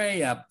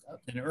spray an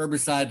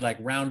herbicide like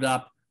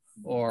Roundup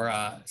or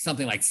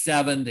something like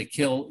 7 to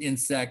kill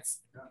insects,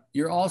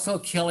 you're also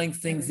killing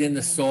things in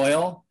the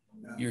soil.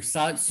 Your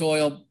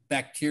soil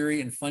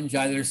bacteria and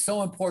fungi that are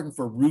so important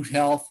for root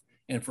health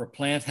and for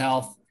plant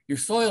health. Your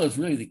soil is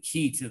really the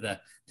key to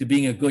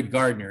being a good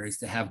gardener, is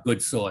to have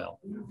good soil.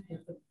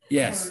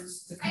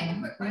 Yes. I have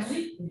a quick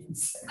question.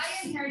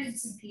 I inherited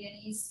some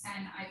peonies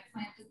and I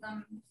planted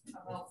them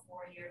about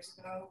 4 years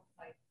ago,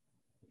 like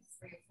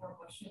 3 or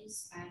 4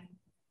 bushes, and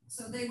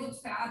so they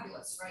looked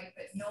fabulous, right?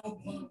 But no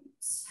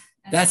blooms.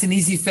 And that's an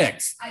easy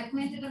fix. I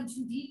planted them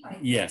too deep, I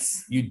think.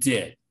 Yes, you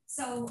did.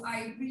 So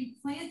I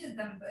replanted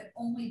them, but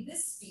only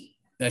this deep.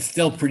 That's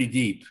still pretty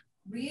deep.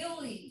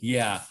 Really?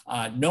 Yeah,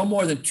 no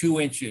more than 2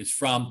 inches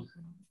from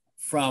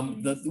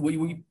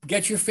we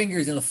get your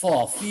fingers in the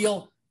fall,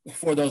 feel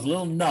for those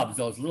little nubs,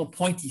 those little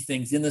pointy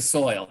things in the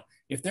soil.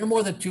 If they're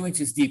more than 2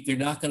 inches deep, they're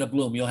not going to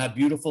bloom. You'll have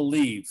beautiful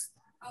leaves.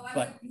 Oh, I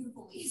like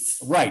beautiful leaves.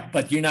 Right,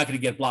 but you're not going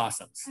to get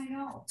blossoms. I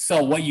know.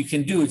 So what you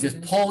can do is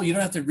just pull, you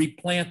don't have to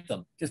replant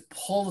them. Just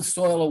pull the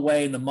soil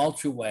away and the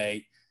mulch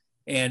away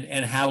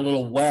and have a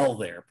little well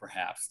there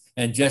perhaps,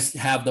 and just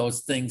have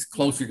those things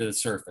closer to the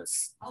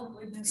surface.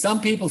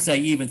 Some people say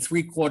even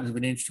 3/4 of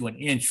an inch to an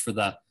inch for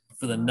the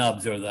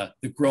nubs or the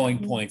growing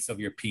points of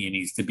your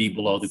peonies to be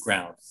below the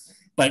ground.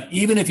 But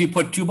even if you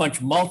put too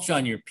much mulch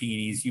on your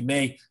peonies, you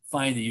may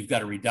find that you've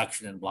got a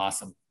reduction in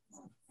blossom.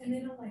 And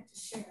they don't like to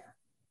share.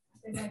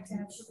 They like to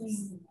have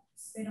clean.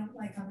 They don't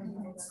like how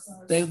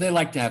they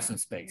like to have some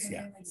space,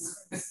 yeah.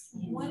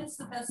 When is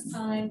the best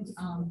time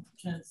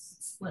to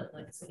split,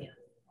 like say?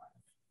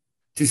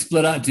 To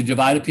split out, to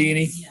divide a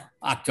peony? Yeah.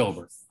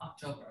 October.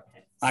 October,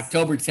 okay.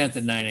 October 10th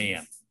at 9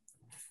 a.m.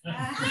 No,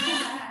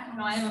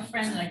 I have a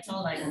friend that I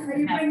told I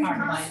can have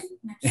part of my.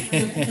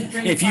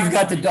 If you've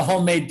got the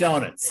homemade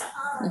donuts.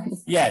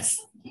 Yes.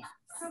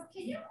 So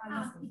can you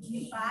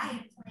buy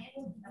a plant,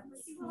 a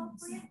pussy willow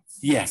plant?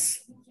 Yes.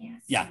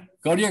 Yeah.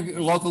 Go to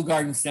your local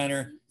garden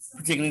center,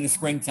 particularly in the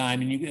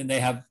springtime, and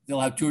they'll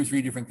have 2 or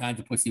 3 different kinds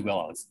of pussy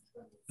willows.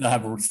 They'll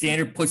have a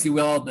standard pussy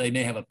willow. They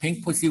may have a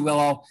pink pussy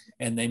willow,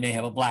 and they may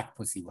have a black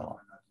pussy willow.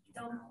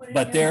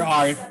 But there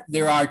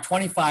are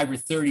 25 or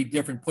 30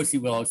 different pussy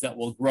willows that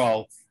will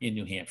grow in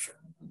New Hampshire,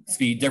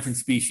 different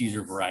species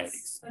or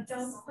varieties. But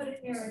don't put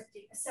it near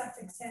a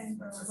septic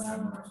tank or a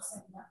well or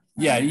something.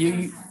 Yeah,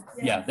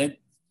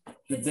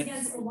 It's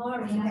against the law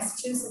in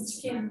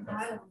Massachusetts. You can't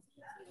buy them.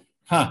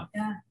 Huh.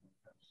 Yeah.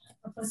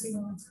 A pussy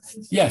willow.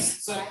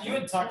 Yes. So you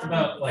had talked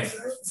about like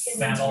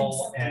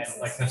fennel and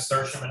like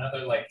nasturtium and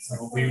other like some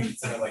what we would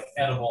consider like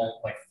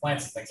edible like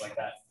plants and things like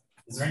that.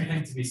 Is there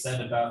anything to be said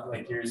about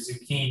like your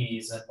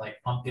zucchinis and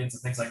like pumpkins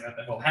and things like that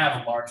that will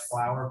have a large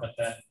flower, but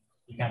then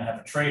you kind of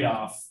have a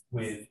trade-off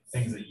with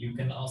things that you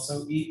can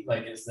also eat?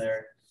 Like, do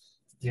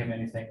you have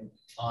anything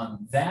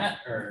on that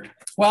or?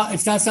 Well,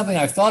 it's not something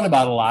I've thought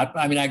about a lot.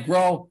 I mean, I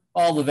grow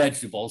all the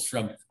vegetables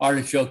from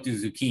artichoke to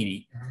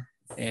zucchini,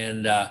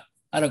 and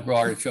I don't grow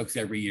artichokes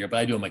every year, but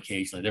I do them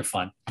occasionally. They're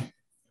fun.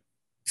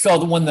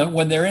 So when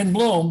they're in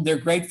bloom, they're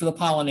great for the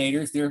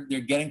pollinators. They're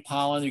getting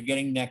pollen, they're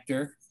getting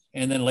nectar.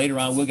 And then later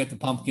on, we'll get the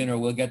pumpkin or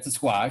we'll get the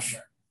squash.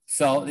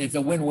 So it's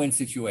a win-win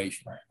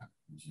situation.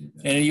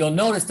 And you'll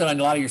notice that on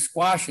a lot of your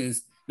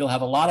squashes, you'll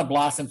have a lot of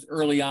blossoms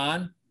early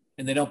on,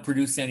 and they don't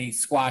produce any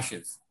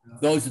squashes.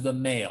 Those are the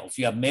males.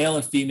 You have male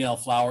and female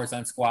flowers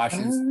on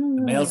squashes.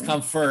 The males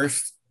come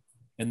first,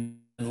 and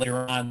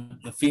later on,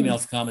 the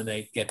females come and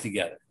they get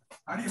together.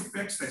 How do you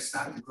fix they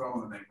start to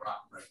grow and they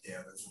rot right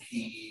there? The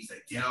zucchinis,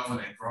 they grow and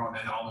they grow, and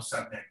then all of a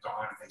sudden they're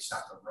gone and they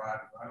start to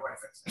rot. How do I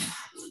fix that?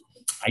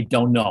 I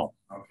don't know.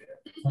 Okay.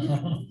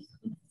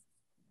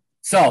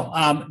 So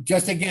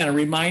just again, a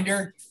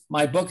reminder,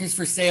 my book is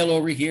for sale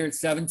over here at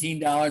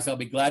 $17. I'll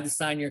be glad to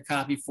sign your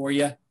copy for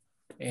you.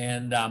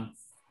 And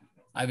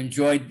I've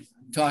enjoyed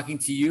talking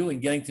to you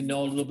and getting to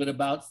know a little bit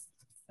about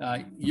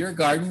your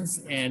gardens.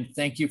 And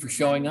thank you for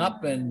showing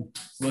up, and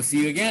we'll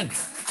see you again.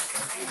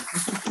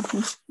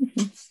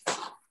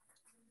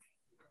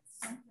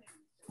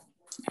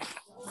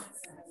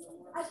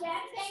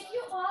 Again, thank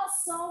you all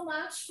so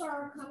much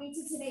for coming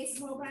to today's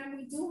program.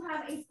 We do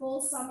have a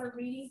full summer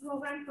reading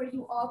program for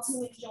you all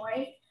to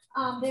enjoy.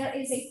 There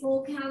is a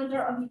full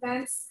calendar of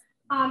events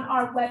on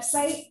our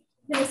website.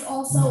 There's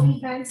also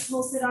events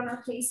posted on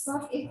our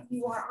Facebook if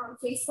you are on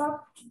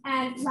Facebook.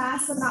 And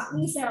last but not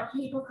least, there are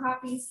paper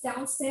copies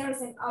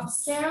downstairs and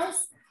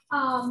upstairs.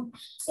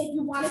 If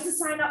you wanted to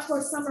sign up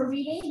for summer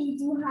reading, we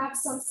do have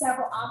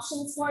several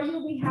options for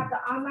you. We have the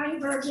online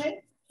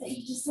version that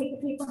you just take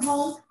the paper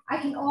home. I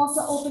can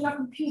also open a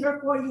computer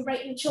for you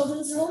right in the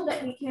children's room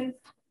that we can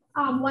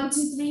 1,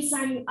 2, 3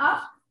 sign you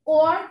up,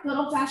 or good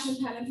old fashioned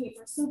pen and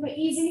paper. Super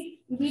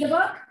easy. You read a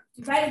book,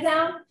 you write it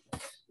down,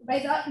 you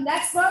write the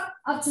next book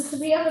up to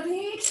 3 on the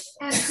page.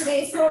 And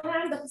today's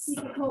program, the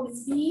secret code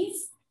is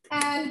bees.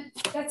 And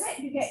that's it.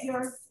 You get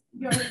your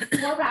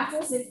 4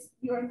 raffles if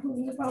you're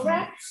including the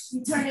program.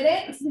 You turn it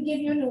in, we give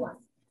you a new one.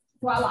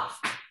 Voila.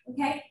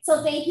 Okay.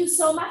 So thank you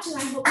so much, and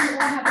I hope you all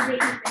have a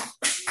great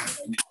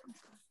evening.